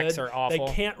running backs are awful.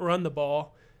 They can't run the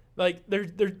ball.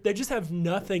 They just have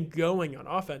nothing going on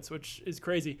offense, which is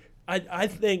crazy. I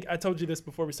think I told you this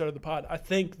before we started the pod. I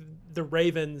think the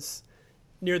Ravens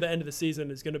near the end of the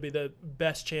season is going to be the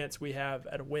best chance we have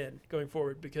at a win going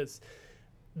forward because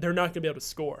they're not going to be able to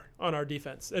score on our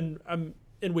defense. And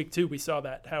in week 2 we saw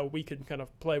that how we could kind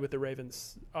of play with the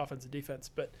Ravens offense and defense,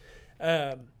 but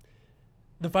the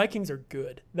Vikings are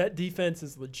good. That defense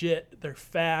is legit. They're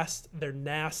fast. They're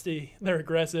nasty. They're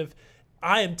aggressive.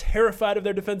 I am terrified of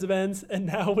their defensive ends, and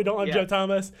now we don't have Joe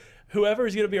Thomas. Whoever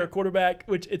is going to be our quarterback,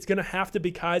 which it's going to have to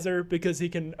be Kaiser because he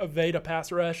can evade a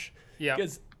pass rush. Yeah.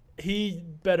 Because he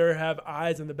better have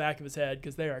eyes in the back of his head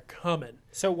because they are coming.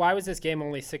 So why was this game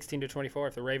only 16-24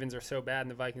 if the Ravens are so bad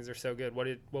and the Vikings are so good?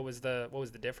 What was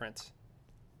the difference?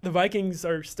 The Vikings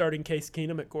are starting Case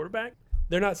Keenum at quarterback.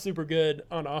 They're not super good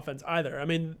on offense either. I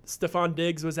mean, Stephon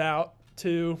Diggs was out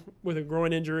too with a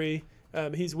groin injury.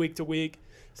 He's week to week,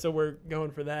 so we're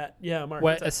going for that. Yeah, Mark.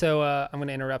 So I'm going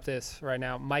to interrupt this right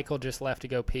now. Michael just left to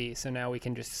go pee, so now we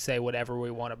can just say whatever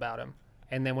we want about him.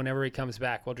 And then whenever he comes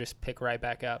back, we'll just pick right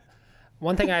back up.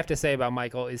 One thing I have to say about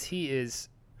Michael is he is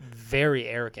very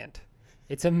arrogant.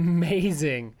 It's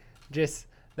amazing.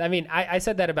 I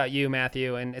said that about you,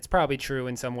 Matthew, and it's probably true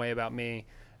in some way about me.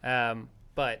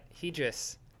 But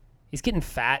he's getting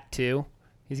fat too.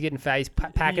 He's getting fat. He's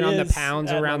packing on the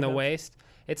pounds around the waist.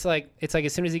 It's like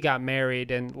as soon as he got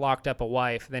married and locked up a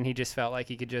wife, then he just felt like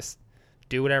he could just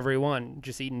do whatever he wanted,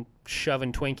 just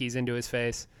shoving Twinkies into his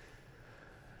face.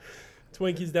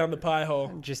 Twinkies down the pie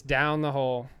hole. Just down the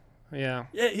hole. Yeah.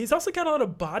 Yeah, he's also got a lot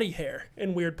of body hair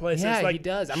in weird places. Yeah, he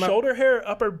does. Shoulder hair,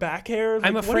 upper back hair.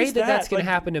 I'm afraid that's going to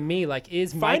happen to me.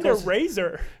 Find a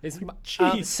razor.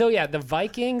 So, yeah, the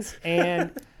Vikings,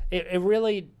 and it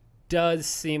really does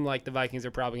seem like the Vikings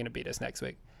are probably going to beat us next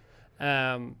week.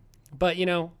 But,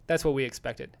 that's what we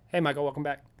expected. Hey, Michael, welcome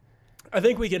back. I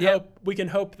think we can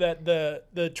hope that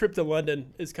the trip to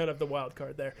London is kind of the wild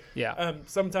card there. Yeah.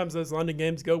 Sometimes those London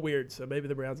games go weird, so maybe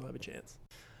the Browns will have a chance.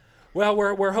 Well,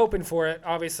 we're hoping for it.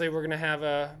 Obviously, we're going to have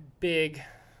a big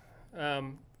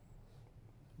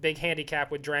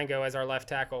handicap with Drango as our left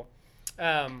tackle.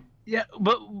 Yeah,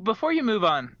 but before you move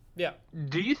on,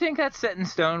 do you think that's set in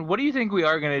stone? What do you think we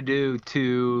are going to do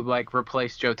to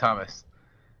replace Joe Thomas?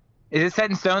 Is it set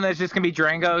in stone that it's just going to be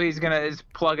Drango? He's going to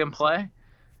plug and play?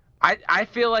 I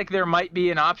feel like there might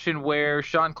be an option where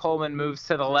Sean Coleman moves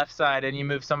to the left side and you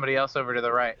move somebody else over to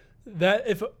the right.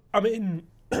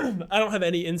 I don't have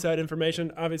any inside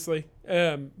information, obviously,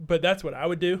 but that's what I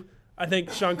would do. I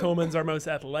think Sean Coleman's our most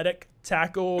athletic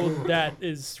tackle that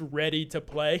is ready to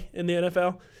play in the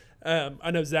NFL. I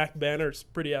know Zach Banner's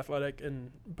pretty athletic,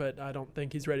 but I don't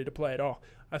think he's ready to play at all.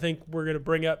 I think we're going to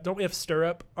bring up – don't we have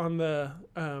Stirrup on the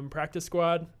practice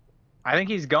squad? I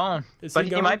think he's gone, but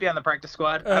he might be on the practice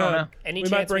squad. I don't know. Any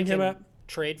chance we can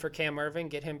trade for Cam Irving,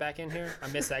 get him back in here? I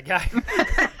miss that guy.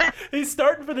 He's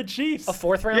starting for the Chiefs. A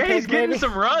 4th round pick, he's getting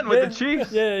some run with the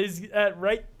Chiefs. Yeah, he's at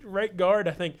right guard,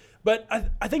 I think. But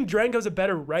I think Drango's a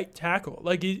better right tackle.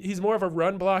 He's more of a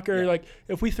run blocker. Yeah.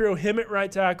 If we throw him at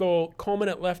right tackle, Coleman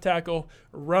at left tackle,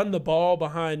 run the ball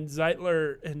behind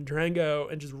Zeitler and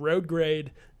Drango and just road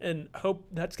grade and hope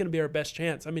that's going to be our best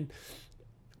chance. I mean,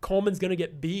 Coleman's going to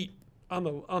get beat on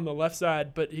the left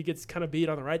side, but he gets kind of beat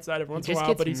on the right side every once in a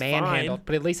while, but he's manhandled.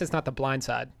 But at least it's not the blind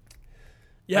side.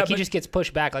 Yeah, he just gets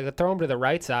pushed back. Throw him to the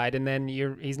right side, and then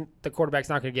the quarterback's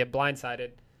not going to get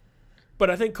blindsided. But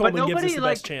I think Coleman gives us the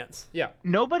best chance. Yeah.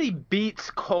 Nobody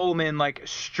beats Coleman like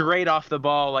straight off the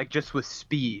ball, like just with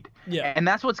speed. Yeah. And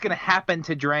that's what's going to happen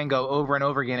to Drango over and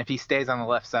over again if he stays on the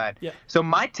left side. Yeah. So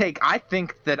my take, I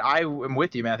think that I am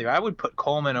with you, Matthew. I would put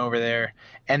Coleman over there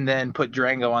and then put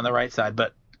Drango on the right side.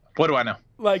 But what do I know?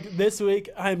 Like this week,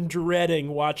 I'm dreading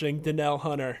watching Donnell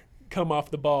Hunter come off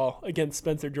the ball against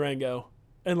Spencer Drango.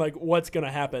 And like, what's going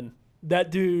to happen? That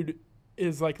dude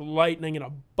is like lightning in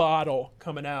a bottle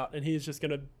coming out, and he's just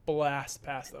going to blast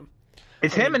past them.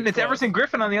 It's him and it's Everson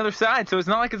Griffin on the other side, so it's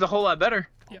not like it's a whole lot better.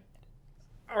 Yep.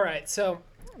 All right, so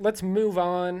let's move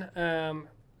on.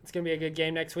 It's going to be a good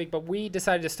game next week, but we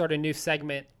decided to start a new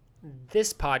segment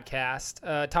this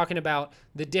podcast talking about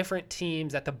the different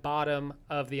teams at the bottom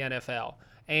of the NFL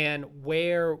and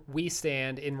where we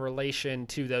stand in relation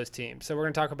to those teams. So we're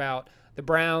going to talk about the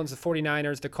Browns, the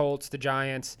 49ers, the Colts, the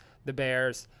Giants, the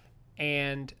Bears,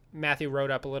 and Matthew wrote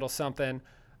up a little something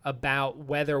about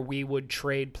whether we would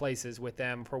trade places with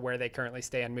them for where they currently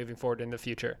stand moving forward in the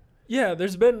future. Yeah,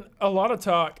 there's been a lot of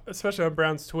talk, especially on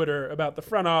Browns Twitter, about the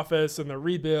front office and the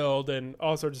rebuild and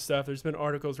all sorts of stuff. There's been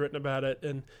articles written about it,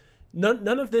 and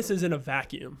none of this is in a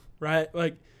vacuum, right?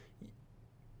 Like,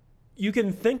 you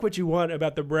can think what you want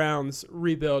about the Browns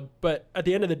rebuild, but at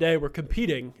the end of the day, we're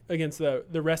competing against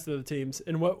the rest of the teams,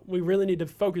 and what we really need to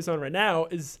focus on right now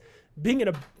is being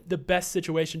in the best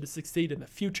situation to succeed in the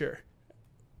future,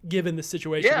 given the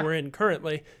situation we're in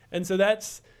currently. And so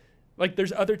that's like,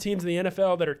 there's other teams in the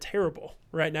NFL that are terrible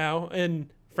right now.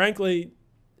 And frankly,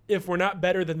 if we're not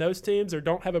better than those teams or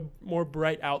don't have a more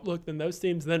bright outlook than those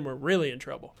teams, then we're really in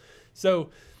trouble. So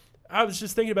I was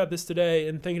just thinking about this today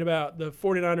and thinking about the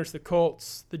 49ers, the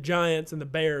Colts, the Giants, and the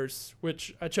Bears,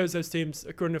 which I chose those teams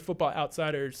according to Football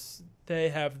Outsiders. They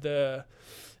have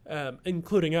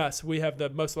including us, we have the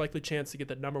most likely chance to get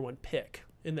the number 1 pick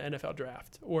in the NFL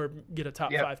draft or get a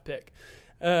top 5 pick.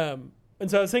 And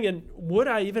so I was thinking, would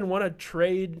I even want to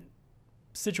trade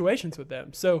situations with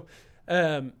them? So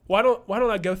why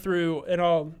don't I go through and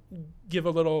I'll give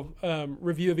a little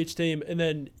review of each team, and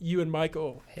then you and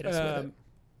Michael hit us with it.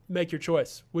 Make your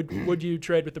choice. Would you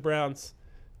trade with the Browns?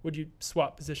 Would you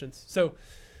swap positions? So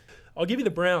I'll give you the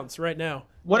Browns right now.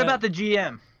 What about the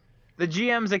GM? The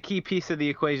GM's a key piece of the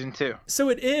equation too. So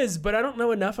it is, but I don't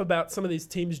know enough about some of these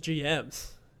teams'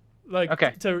 GMs,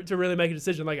 to really make a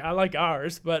decision. Like, I like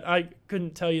ours, but I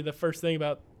couldn't tell you the first thing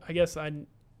about. I guess I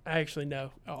actually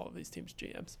know all of these teams'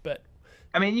 GMs, but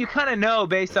I mean, you kind of know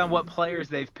based on what players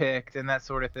they've picked and that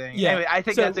sort of thing. Yeah, anyway, I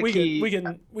think that's a key. We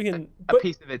can a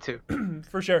piece of it too.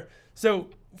 For sure. So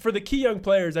for the key young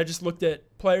players, I just looked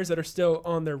at players that are still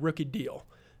on their rookie deal,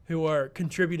 who are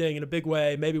contributing in a big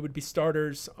way, maybe would be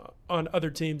starters on other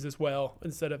teams as well,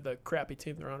 instead of the crappy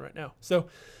team they're on right now. So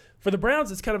for the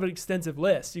Browns, it's kind of an extensive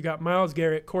list. You got Myles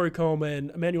Garrett, Corey Coleman,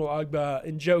 Emmanuel Ogbah,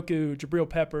 Njoku, Jabril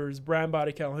Peppers, Brian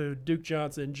Body Calhoun, Duke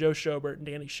Johnson, Joe Schobert, and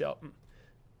Danny Shelton,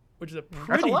 which is a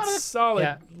pretty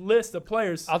solid list of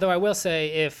players. Although I will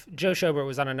say, if Joe Schobert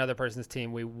was on another person's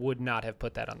team, we would not have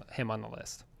put him on the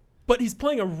list. But he's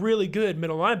playing a really good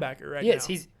middle linebacker right now.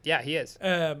 He is.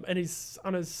 And he's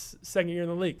on his second year in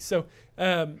the league. So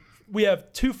we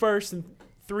have 2 first and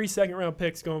 3 second-round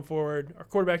picks going forward. Our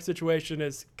quarterback situation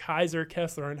is Kaiser,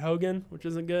 Kessler, and Hogan, which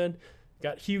isn't good.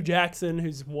 Got Hugh Jackson,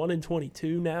 who's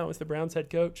 1-22 now as the Browns head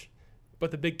coach.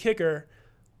 But the big kicker,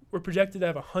 we're projected to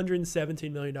have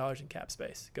 $117 million in cap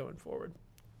space going forward.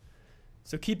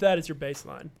 So keep that as your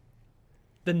baseline.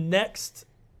 The next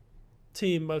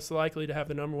team most likely to have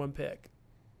the number 1 pick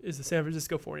is the San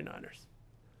Francisco 49ers.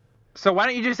 So why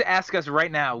don't you just ask us right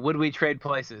now, would we trade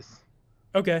places?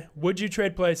 Okay. Would you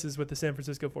trade places with the San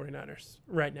Francisco 49ers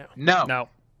right now? No.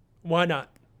 Why not?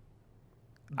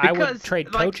 I would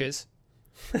trade coaches.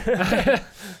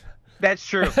 That's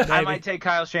true. I might take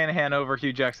Kyle Shanahan over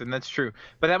Hugh Jackson. That's true.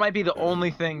 But that might be the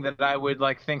only thing that I would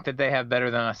think that they have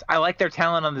better than us. I like their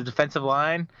talent on the defensive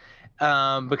line.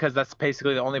 Because that's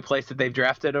basically the only place that they've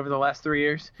drafted over the last 3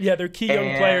 years. Yeah, their key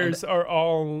young players are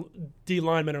all D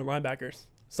linemen or linebackers.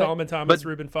 Solomon Thomas,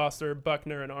 Reuben Foster,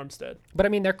 Buckner, and Armstead. But I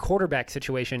mean, their quarterback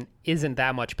situation isn't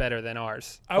that much better than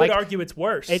ours. I would argue it's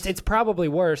worse. It's probably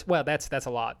worse. Well, that's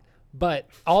a lot. But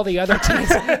all the other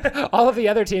teams, all of the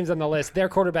other teams on the list, their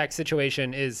quarterback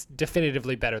situation is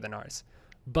definitively better than ours.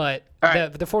 But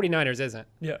the 49ers isn't.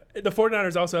 Yeah. The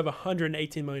 49ers also have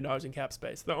 $118 million in cap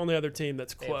space. The only other team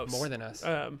that's close. More than us.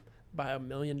 By $1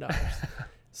 million.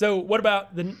 So what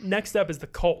about the next up is the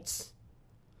Colts?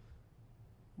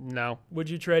 No. Would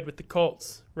you trade with the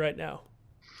Colts right now?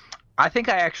 I think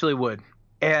I actually would.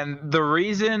 And the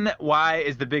reason why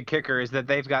is the big kicker is that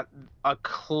they've got a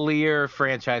clear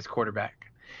franchise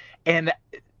quarterback. And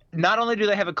not only do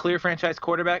they have a clear franchise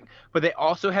quarterback, but they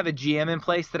also have a GM in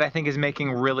place that I think is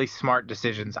making really smart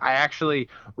decisions. I actually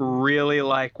really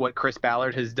like what Chris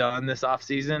Ballard has done this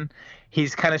offseason.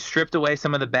 He's kind of stripped away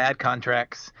some of the bad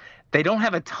contracts. They don't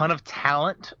have a ton of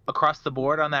talent across the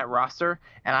board on that roster,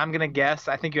 and I'm going to guess,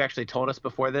 I think you actually told us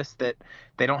before this, that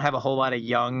they don't have a whole lot of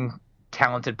young,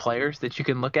 talented players that you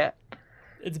can look at.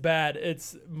 It's bad.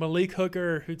 It's Malik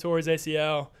Hooker, who tore his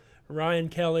ACL, Ryan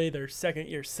Kelly, their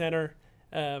second-year center,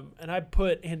 and I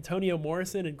put Antonio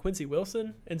Morrison and Quincy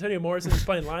Wilson. Antonio Morrison is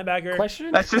playing linebacker.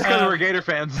 Question? That's just because we're Gator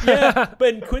fans. Yeah,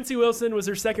 but Quincy Wilson was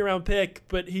their second-round pick,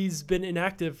 but he's been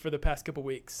inactive for the past couple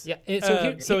weeks. Yeah.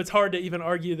 So it's hard to even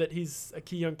argue that he's a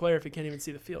key young player if he can't even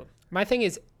see the field. My thing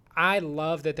is, I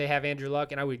love that they have Andrew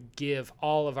Luck, and I would give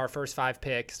all of our first 5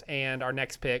 picks and our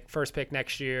first pick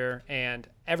next year, and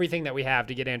everything that we have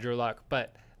to get Andrew Luck.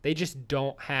 But they just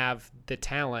don't have the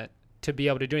talent to be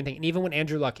able to do anything. And even when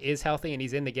Andrew Luck is healthy and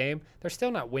he's in the game, they're still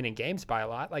not winning games by a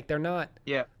lot. Like, they're not.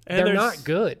 Yeah. They're not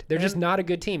good. They're just not a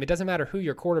good team. It doesn't matter who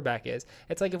your quarterback is.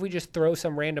 It's like if we just throw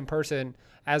some random person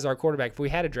as our quarterback. If we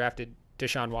had drafted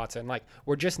Deshaun Watson, like,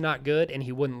 we're just not good, and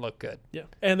he wouldn't look good. Yeah.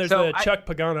 And there's the Chuck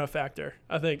Pagano factor,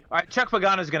 I think. All right, Chuck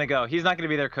Pagano's going to go. He's not going to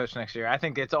be their coach next year. I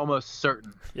think it's almost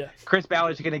certain. Yeah. Chris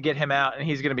Ballard's going to get him out, and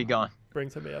he's going to be gone. Bring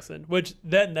somebody else in, which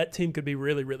then that team could be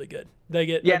really, really good. They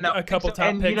get a couple top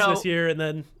and, picks this year, and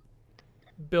then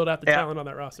build out the talent on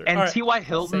that roster. And T.Y.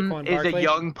 Hilton Saquon is Barkley. a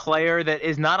young player that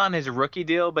is not on his rookie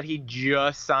deal, but he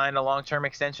just signed a long-term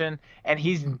extension, and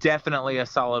he's definitely a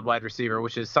solid wide receiver,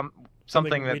 which is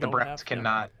something that the Browns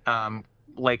cannot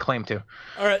lay claim to.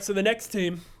 All right, so the next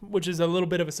team, which is a little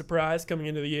bit of a surprise coming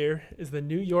into the year, is the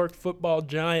New York Football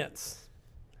Giants.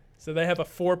 So they have a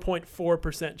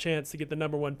 4.4% chance to get the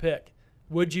number 1 pick.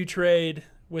 Would you trade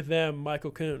with them,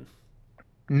 Michael Kuhn?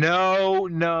 No.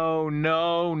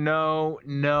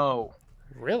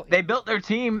 Really? They built their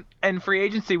team and free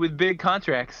agency with big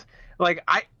contracts. Like,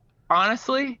 I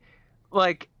honestly,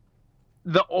 like,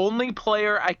 the only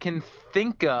player I can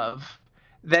think of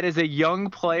that is a young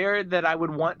player that I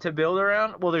would want to build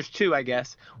around, well, there's 2, I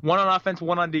guess. One on offense,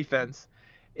 one on defense,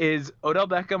 is Odell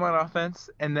Beckham on offense,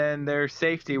 and then their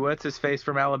safety, what's his face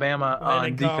from Alabama,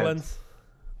 on defense.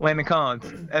 Landon Collins.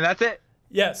 And that's it.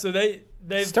 Yeah, so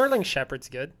they've Sterling Shepard's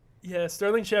good. Yeah,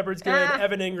 Sterling Shepard's good.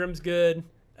 Evan Ingram's good.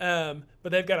 But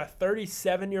they've got a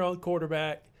 37-year-old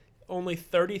quarterback, only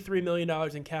 $33 million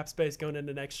in cap space going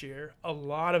into next year. A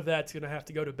lot of that's going to have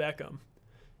to go to Beckham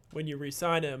when you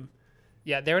re-sign him.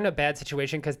 Yeah, they're in a bad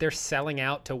situation because they're selling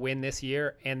out to win this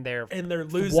year, and they're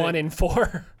losing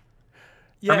 1-4.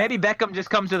 Yeah. Or maybe Beckham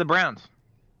just comes to the Browns.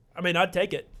 I mean, I'd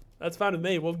take it. That's fine with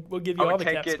me. We'll give you all the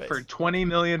cap space. I would take it for $20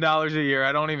 million a year.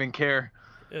 I don't even care.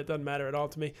 It doesn't matter at all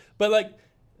to me. But, like,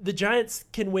 the Giants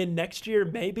can win next year,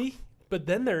 maybe, but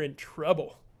then they're in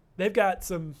trouble. They've got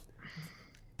some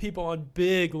people on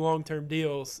big long-term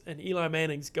deals, and Eli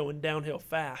Manning's going downhill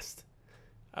fast,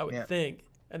 I would think.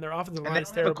 And their offensive line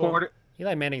is terrible.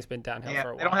 Eli Manning's been downhill for a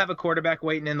while. They don't have a quarterback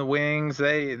waiting in the wings.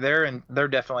 They're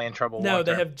definitely in trouble. No,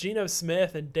 they have Geno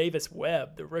Smith and Davis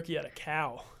Webb, the rookie out of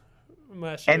Cal.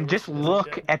 And just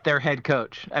look at their head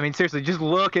coach. I mean, seriously, just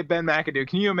look at Ben McAdoo.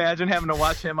 Can you imagine having to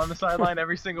watch him on the sideline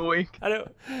every single week? I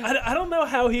don't know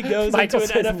how he goes into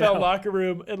an NFL locker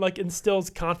room and, like, instills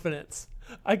confidence.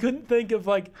 I couldn't think of,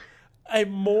 like, a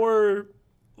more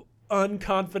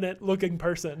unconfident looking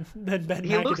person than Ben McAdoo.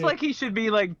 He looks like he should be,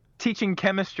 like, teaching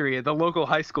chemistry at the local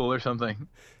high school or something.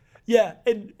 Yeah,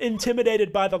 and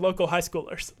intimidated by the local high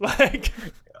schoolers. Like,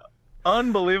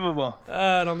 unbelievable.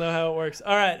 I don't know how it works.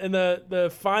 All right, and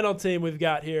the final team we've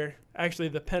got here, actually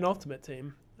the penultimate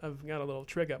team, I've got a little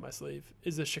trick up my sleeve,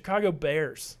 is the Chicago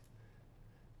Bears.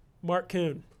 Mark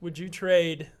Kuhn, would you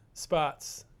trade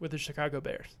spots with the Chicago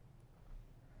Bears?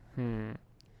 No,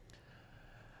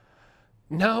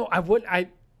 I wouldn't.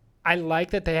 I like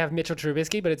that they have Mitchell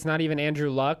Trubisky, but it's not even Andrew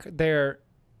Luck.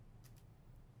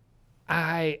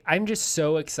 I'm just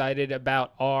so excited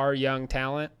about our young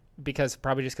talent because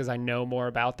I know more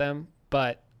about them.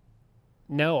 But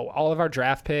no, all of our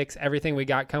draft picks, everything we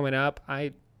got coming up,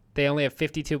 they only have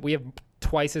 52. We have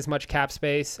twice as much cap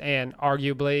space and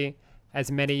arguably as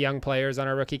many young players on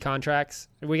our rookie contracts.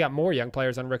 We got more young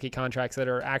players on rookie contracts that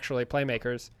are actually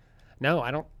playmakers. No, I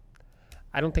don't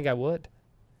think I would.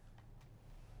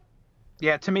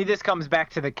 Yeah, to me, this comes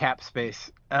back to the cap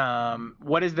space.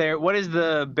 What is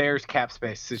the Bears cap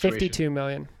space situation? $52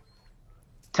 million.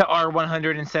 To our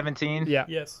 117? Yeah.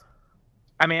 Yes.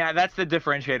 I mean, that's the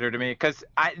differentiator to me because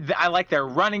I like their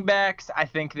running backs. I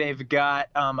think they've got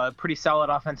a pretty solid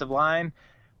offensive line.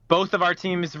 Both of our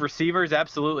team's receivers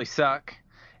absolutely suck.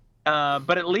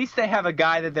 But at least they have a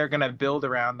guy that they're going to build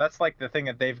around. That's like the thing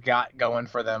that they've got going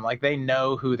for them. Like they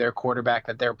know who their quarterback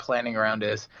that they're planning around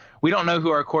is. We don't know who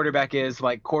our quarterback is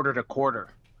like quarter to quarter.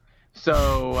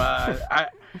 So I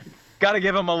got to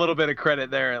give them a little bit of credit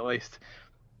there at least.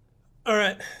 All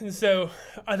right, so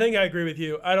I think I agree with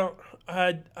you. I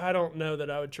don't know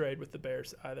that I would trade with the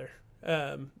Bears either,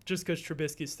 just because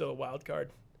Trubisky's still a wild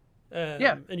card. And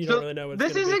you don't really know what's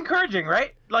this gonna is be. encouraging,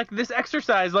 right? Like this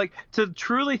exercise, like to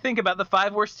truly think about the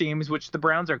 5 worst teams, which the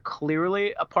Browns are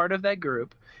clearly a part of that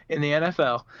group in the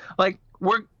NFL. Like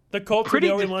The Colts are pretty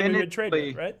the only one we would trade with,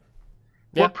 definitively- right?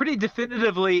 we're pretty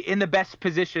definitively in the best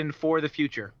position for the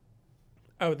future.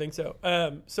 I would think so.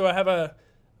 So I have a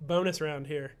bonus round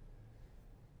here.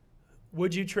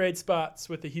 Would you trade spots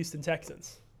with the Houston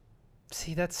Texans?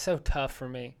 See, that's so tough for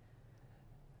me.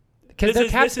 Because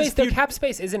their cap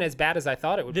space isn't as bad as I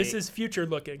thought it would be. This is future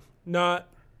looking, not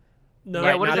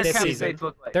Yeah, what not does their this cap season. space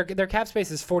look like? Their cap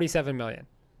space is $47 million.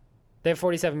 They have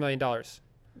 $47 million.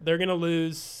 They're going to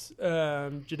lose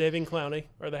Jadeveon Clowney,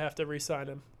 or they have to re-sign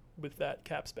him with that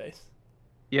cap space.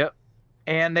 Yep.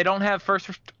 And they don't have first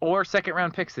or second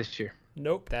round picks this year.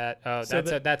 Nope. That's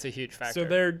a huge factor. So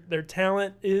their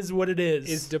talent is what it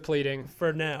is depleting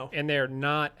for now. and they're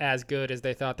not as good as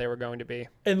they thought they were going to be.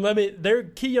 And their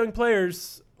key young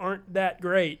players aren't that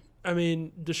great. I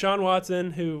mean, Deshaun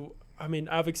Watson, who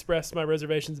I've expressed my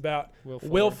reservations about.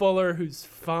 Will Fuller, who's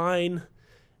fine.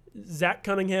 Zach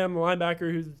Cunningham, the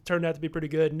linebacker, who's turned out to be pretty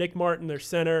good. Nick Martin, their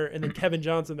center, and then Kevin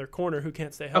Johnson, their corner, who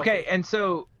can't stay healthy. Okay, and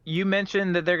so you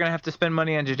mentioned that they're going to have to spend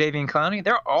money on Jadeveon Clowney.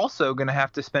 They're also going to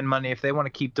have to spend money if they want to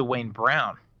keep Dwayne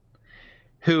Brown,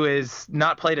 who has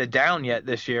not played a down yet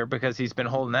this year because he's been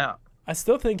holding out. I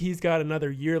still think he's got another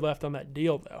year left on that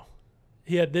deal, though.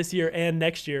 He had this year and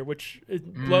next year, which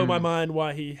blow my mind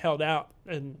why he held out,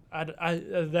 and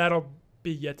that'll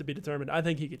be yet to be determined. I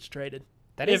think he gets traded.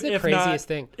 That is the craziest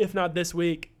thing. If not this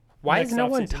week. Why is no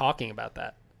one offseason. talking about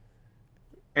that?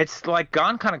 It's like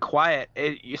gone kind of quiet.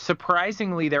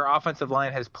 Surprisingly, their offensive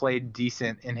line has played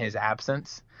decent in his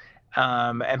absence,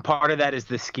 and part of that is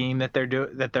the scheme that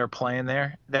they're playing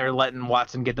there. They're letting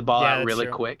Watson get the ball out really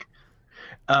quick.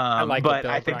 I like but what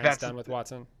Bill I think O'Brien's that's done with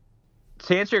Watson.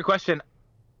 To answer your question.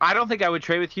 I don't think I would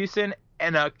trade with Houston,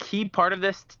 and a key part of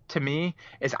this to me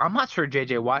is I'm not sure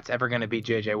J.J. Watt's ever going to be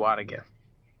J.J. Watt again.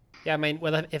 Yeah,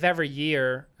 well, if every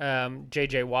year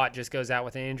J.J. Watt just goes out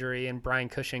with an injury and Brian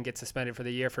Cushing gets suspended for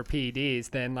the year for PEDs,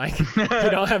 then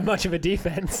we don't have much of a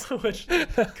defense. Which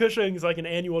Cushing's like an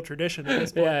annual tradition at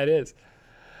this point. Yeah, it is.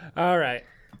 All right.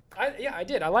 I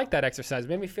did. I like that exercise. It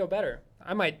made me feel better.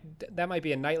 That might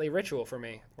be a nightly ritual for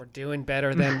me. We're doing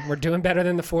better than the 49ers.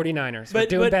 We're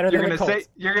doing better than the Colts.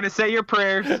 You're gonna say your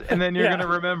prayers, and then you're gonna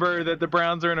remember that the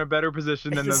Browns are in a better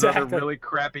position than those other really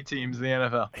crappy teams in the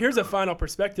NFL. Here's a final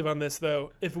perspective on this,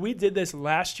 though. If we did this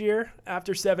last year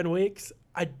after 7 weeks,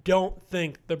 I don't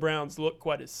think the Browns look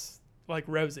quite as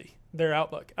rosy. Their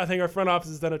outlook. I think our front office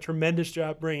has done a tremendous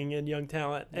job bringing in young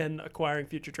talent and acquiring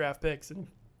future draft picks and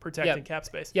protecting cap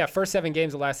space. Yeah, first 7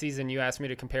 games of last season, you asked me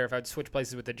to compare if I would switch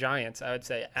places with the Giants. I would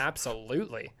say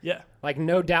absolutely. Yeah.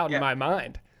 No doubt in my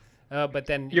mind. But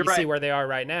then you right. see where they are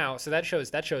right now, so that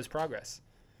shows progress.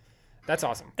 That's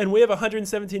awesome. And we have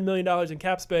 $117 million in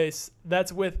cap space.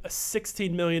 That's with a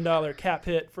 $16 million cap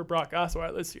hit for Brock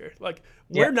Osweiler this year.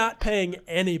 We're not paying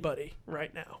anybody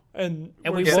right now, and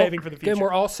we're saving for the future. And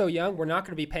we're all so young, we're not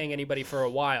going to be paying anybody for a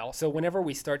while. So whenever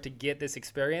we start to get this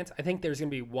experience, I think there's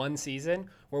going to be one season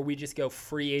where we just go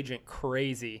free agent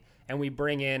crazy, and we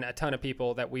bring in a ton of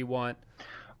people that we want.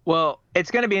 Well,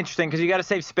 it's going to be interesting because you got to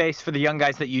save space for the young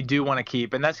guys that you do want to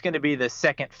keep, and that's going to be the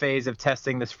second phase of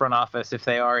testing this front office if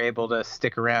they are able to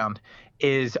stick around.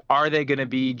 Are they going to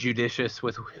be judicious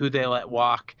with who they let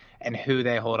walk and who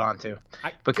they hold on to?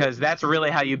 Because that's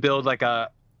really how you build a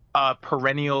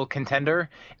perennial contender,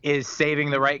 is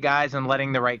saving the right guys and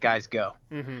letting the right guys go.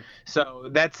 Mm-hmm. So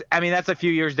that's a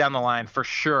few years down the line for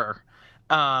sure.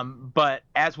 But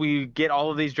as we get all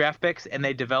of these draft picks and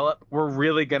they develop, we're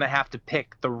really going to have to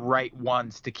pick the right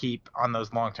ones to keep on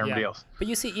those long-term deals. But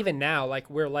you see, even now,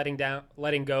 we're letting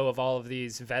go of all of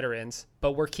these veterans,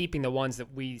 but we're keeping the ones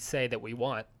that we say that we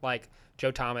want, like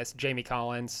Joe Thomas, Jamie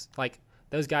Collins,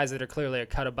 those guys that are clearly a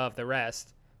cut above the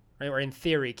rest, right? Or in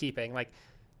theory keeping.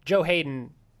 Joe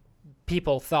Hayden,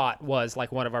 people thought was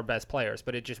one of our best players,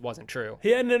 but it just wasn't true.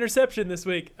 He had an interception this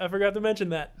week. I forgot to mention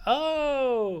that.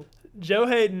 Oh, Joe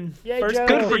Hayden. Yay, first Joe.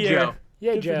 Good for year. Joe.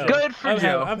 Yeah, Joe. Good for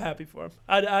Joe. I'm happy for him.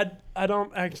 I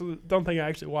don't think I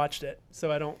actually watched it,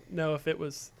 so I don't know if it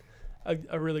was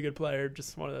a really good player.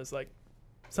 Just one of those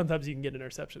sometimes you can get an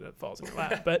interception that falls in your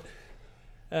lap, but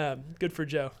good for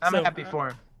Joe. I'm happy for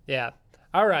him. Yeah.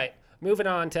 All right, moving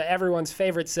on to everyone's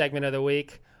favorite segment of the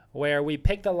week, where we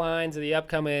pick the lines of the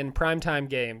upcoming primetime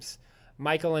games.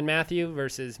 Michael and Matthew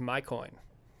versus My Coin,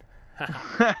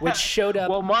 which showed up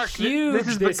Well, Mark, huge this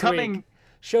is this becoming week.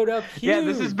 Showed up huge. Yeah,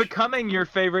 this is becoming your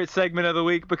favorite segment of the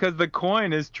week because the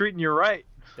coin is treating you right.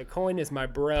 The coin is my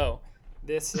bro.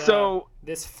 This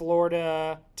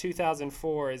Florida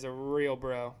 2004 is a real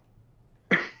bro.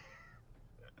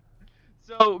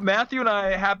 So Matthew and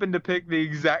I happened to pick the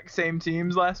exact same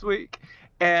teams last week,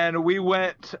 and we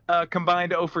went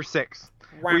combined 0 for 6.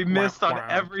 We missed on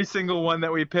every single one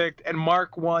that we picked, and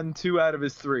Mark won 2 out of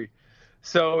his 3.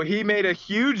 So he made a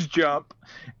huge jump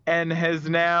and has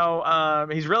now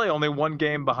he's really only 1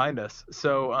 game behind us.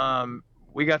 So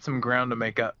we got some ground to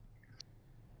make up.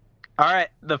 All right,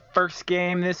 the first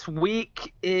game this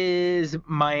week is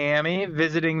Miami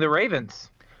visiting the Ravens,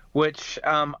 which,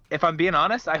 if I'm being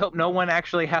honest, I hope no one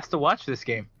actually has to watch this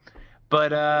game. But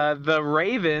the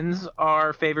Ravens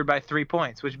are favored by 3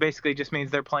 points, which basically just means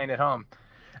they're playing at home.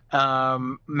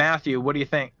 Matthew, what do you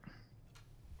think?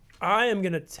 I am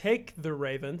going to take the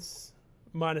Ravens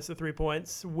minus the 3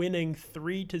 points, winning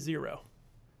 3-0.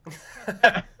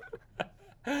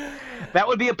 That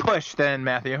would be a push then,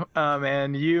 Matthew.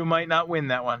 And you might not win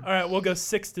that one. All right, we'll go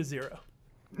 6-0.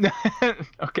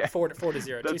 Okay.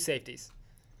 4-0. 2 safeties.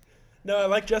 No, I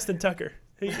like Justin Tucker.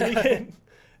 He can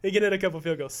hit a couple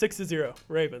field goals. 6-0,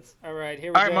 Ravens. All right,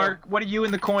 here we go. All right, Mark, what do you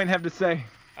and the coin have to say?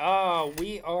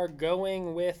 We are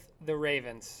going with the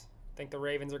Ravens. I think the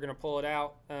Ravens are going to pull it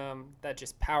out. That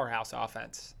just powerhouse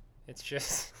offense. It's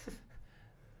just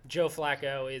Joe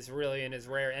Flacco is really in his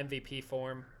rare MVP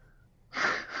form.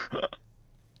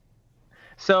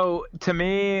 So, to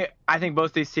me, I think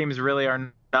both these teams really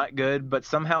are not good, but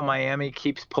somehow Miami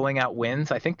keeps pulling out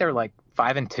wins. I think they're like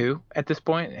 5-2 at this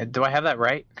point. Do I have that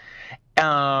right?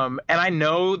 And I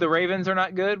know the Ravens are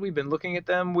not good. We've been looking at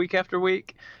them week after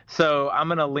week. So I'm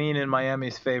going to lean in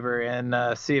Miami's favor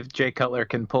and see if Jay Cutler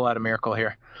can pull out a miracle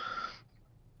here.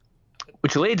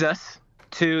 Which leads us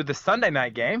to the Sunday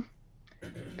night game.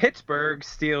 Pittsburgh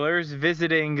Steelers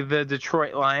visiting the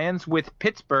Detroit Lions, with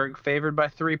Pittsburgh favored by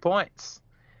 3 points.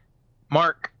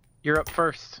 Mark, you're up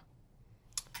first.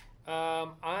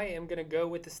 I am going to go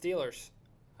with the Steelers.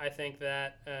 I think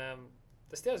that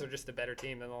the Steelers are just a better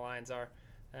team than the Lions are.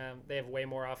 They have way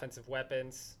more offensive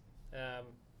weapons.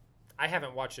 I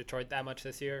haven't watched Detroit that much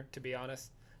this year, to be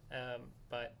honest,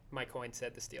 but my coin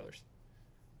said the Steelers.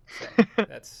 So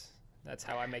that's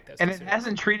how I make those decisions. And it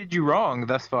hasn't treated you wrong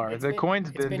thus far. The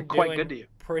coin's been quite good to you.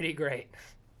 Pretty great.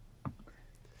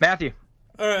 Matthew.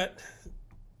 All right.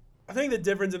 I think the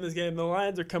difference in this game, the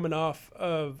Lions are coming off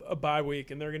of a bye week,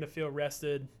 and they're going to feel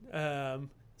rested.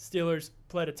 Steelers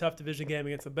played a tough division game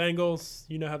against the Bengals.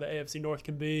 You know how the AFC North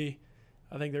can be.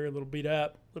 I think they're a little beat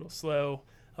up, a little slow,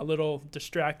 a little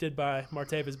distracted by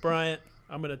Martavis Bryant.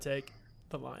 I'm going to take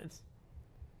the Lions.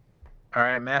 All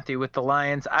right, Matthew with the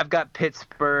Lions. I've got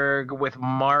Pittsburgh with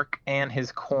Mark and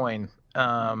his coin.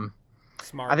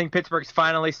 Smart. I think Pittsburgh's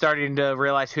finally starting to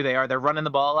realize who they are. They're running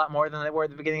the ball a lot more than they were at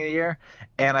the beginning of the year.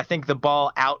 And I think the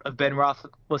ball out of Ben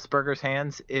Roethlisberger's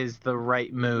hands is the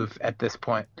right move at this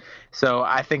point. So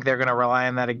I think they're going to rely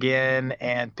on that again,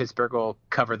 and Pittsburgh will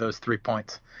cover those 3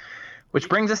 points. Which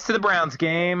brings us to the Browns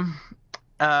game.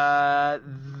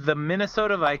 The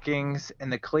Minnesota Vikings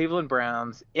and the Cleveland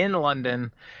Browns in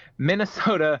London.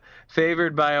 Minnesota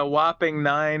favored by a whopping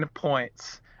 9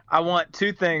 points. I want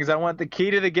 2 things. I want the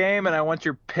key to the game, and I want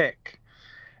your pick.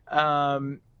 To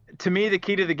me, the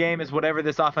key to the game is whatever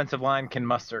this offensive line can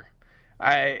muster.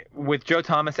 With Joe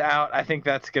Thomas out, I think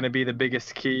that's going to be the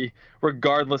biggest key,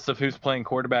 regardless of who's playing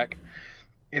quarterback.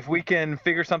 If we can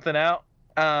figure something out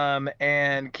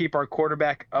and keep our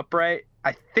quarterback upright,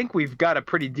 I think we've got a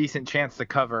pretty decent chance to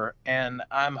cover, and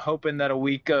I'm hoping that a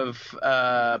week of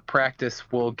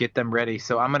practice will get them ready.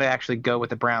 So I'm going to actually go with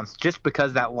the Browns just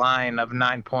because that line of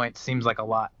 9 points seems like a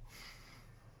lot.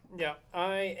 Yeah,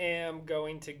 I am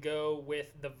going to go with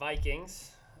the Vikings,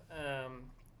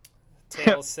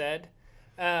 Tails said.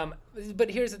 But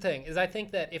here's the thing, is I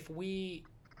think that if we,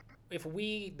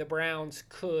 the Browns,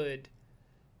 could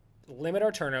limit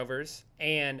our turnovers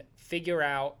and figure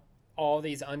out all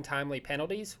these untimely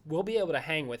penalties, we'll be able to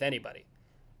hang with anybody.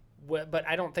 But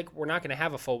I don't think we're not going to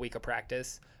have a full week of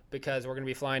practice because we're going to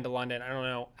be flying to London. I don't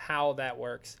know how that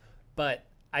works, but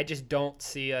I just don't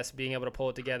see us being able to pull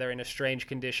it together in a strange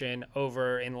condition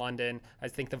over in London. I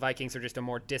think the Vikings are just a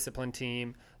more disciplined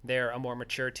team. They're a more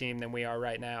mature team than we are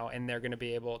right now, and they're going to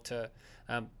be able to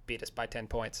beat us by 10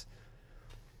 points.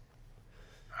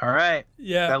 All right.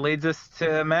 Yeah. That leads us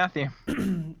to Matthew.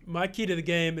 My key to the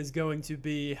game is going to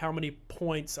be how many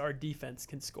points our defense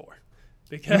can score.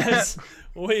 because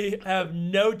we have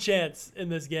no chance in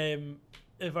this game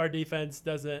if our defense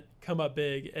doesn't come up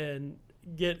big and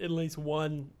get at least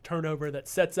one turnover that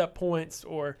sets up points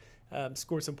or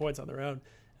score some points on their own.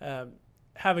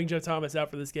 Having Joe Thomas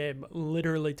out for this game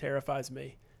literally terrifies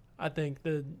me. I think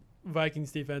the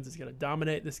Vikings defense is going to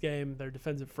dominate this game. Their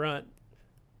defensive front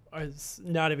is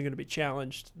not even going to be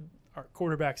challenged. Our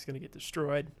quarterback's going to get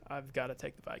destroyed. I've got to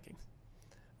take the Vikings.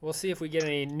 We'll see if we get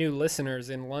any new listeners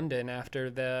in London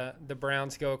after the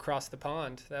Browns go across the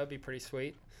pond. That would be pretty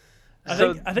sweet. I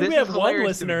think we have one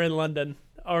listener in London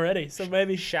already, so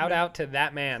maybe shout out to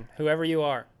that man, whoever you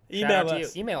are.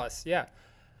 Email us, yeah.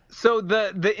 So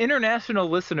the international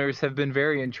listeners have been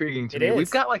very intriguing to me. We've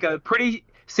got like a pretty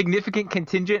significant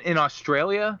contingent in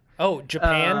Australia. Oh,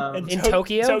 Japan, in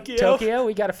Tokyo.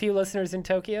 We got a few listeners in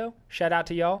Tokyo. Shout out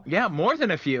to y'all. Yeah, more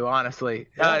than a few, honestly.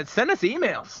 Yeah. Send us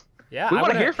emails. Yeah, we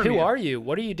want to hear from you. Who are you?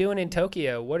 What are you doing in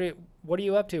Tokyo? What are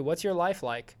you up to? What's your life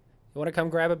like? You want to come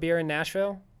grab a beer in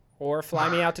Nashville or fly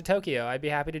me out to Tokyo? I'd be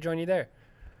happy to join you there.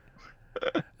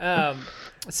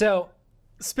 So,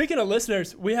 speaking of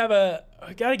listeners, I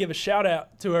got to give a shout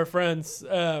out to our friends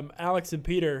Alex and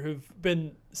Peter, who've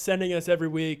been sending us every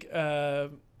week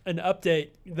an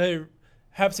update. They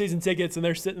have season tickets and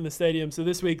they're sitting in the stadium. So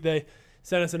this week they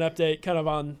sent us an update kind of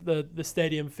on the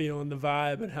stadium feel and the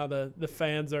vibe and how the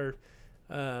fans are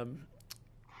kind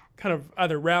of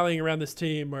either rallying around this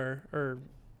team or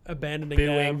abandoning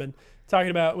them, and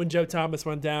talking about when Joe Thomas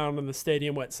went down and the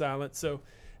stadium went silent. So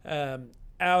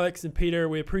Alex and Peter,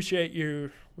 we appreciate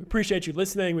you. We appreciate you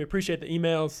listening. We appreciate the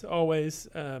emails always.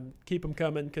 Keep them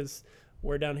coming because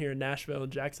we're down here in Nashville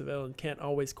and Jacksonville and can't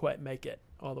always quite make it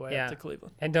all the way up to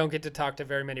Cleveland. And don't get to talk to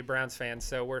very many Browns fans,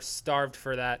 so we're starved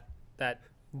for that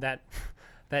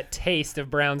taste of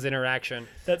Browns interaction.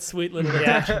 That sweet little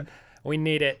interaction. We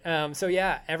need it. So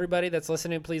everybody that's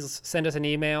listening, please send us an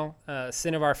email,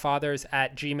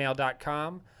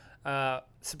 sinofourfathers@gmail.com.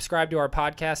 Subscribe to our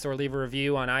podcast or leave a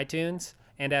review on iTunes.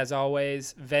 And as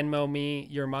always, Venmo me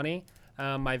your money.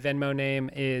 My Venmo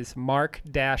name is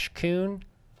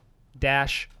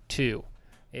Mark-Coon-2.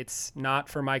 It's not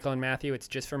for Michael and Matthew. It's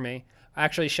just for me.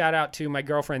 Actually, shout out to my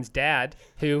girlfriend's dad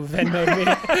who Venmoed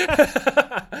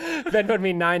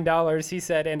me $9. He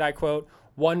said, and I quote,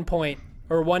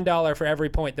 $1 for every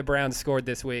point the Browns scored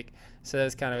this week. So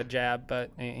that's kind of a jab,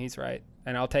 but he's right.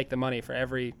 And I'll take the money for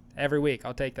every week.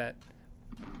 I'll take that.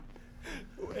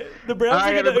 The Browns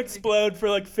are going to explode for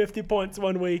like 50 points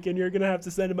one week, and you're going to have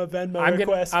to send him a Venmo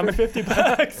request for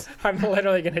 $50. I'm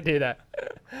literally going to do that.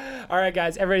 All right,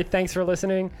 guys. Everybody, thanks for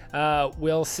listening.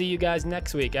 We'll see you guys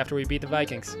next week after we beat the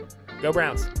Vikings. Go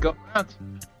Browns. Go Browns.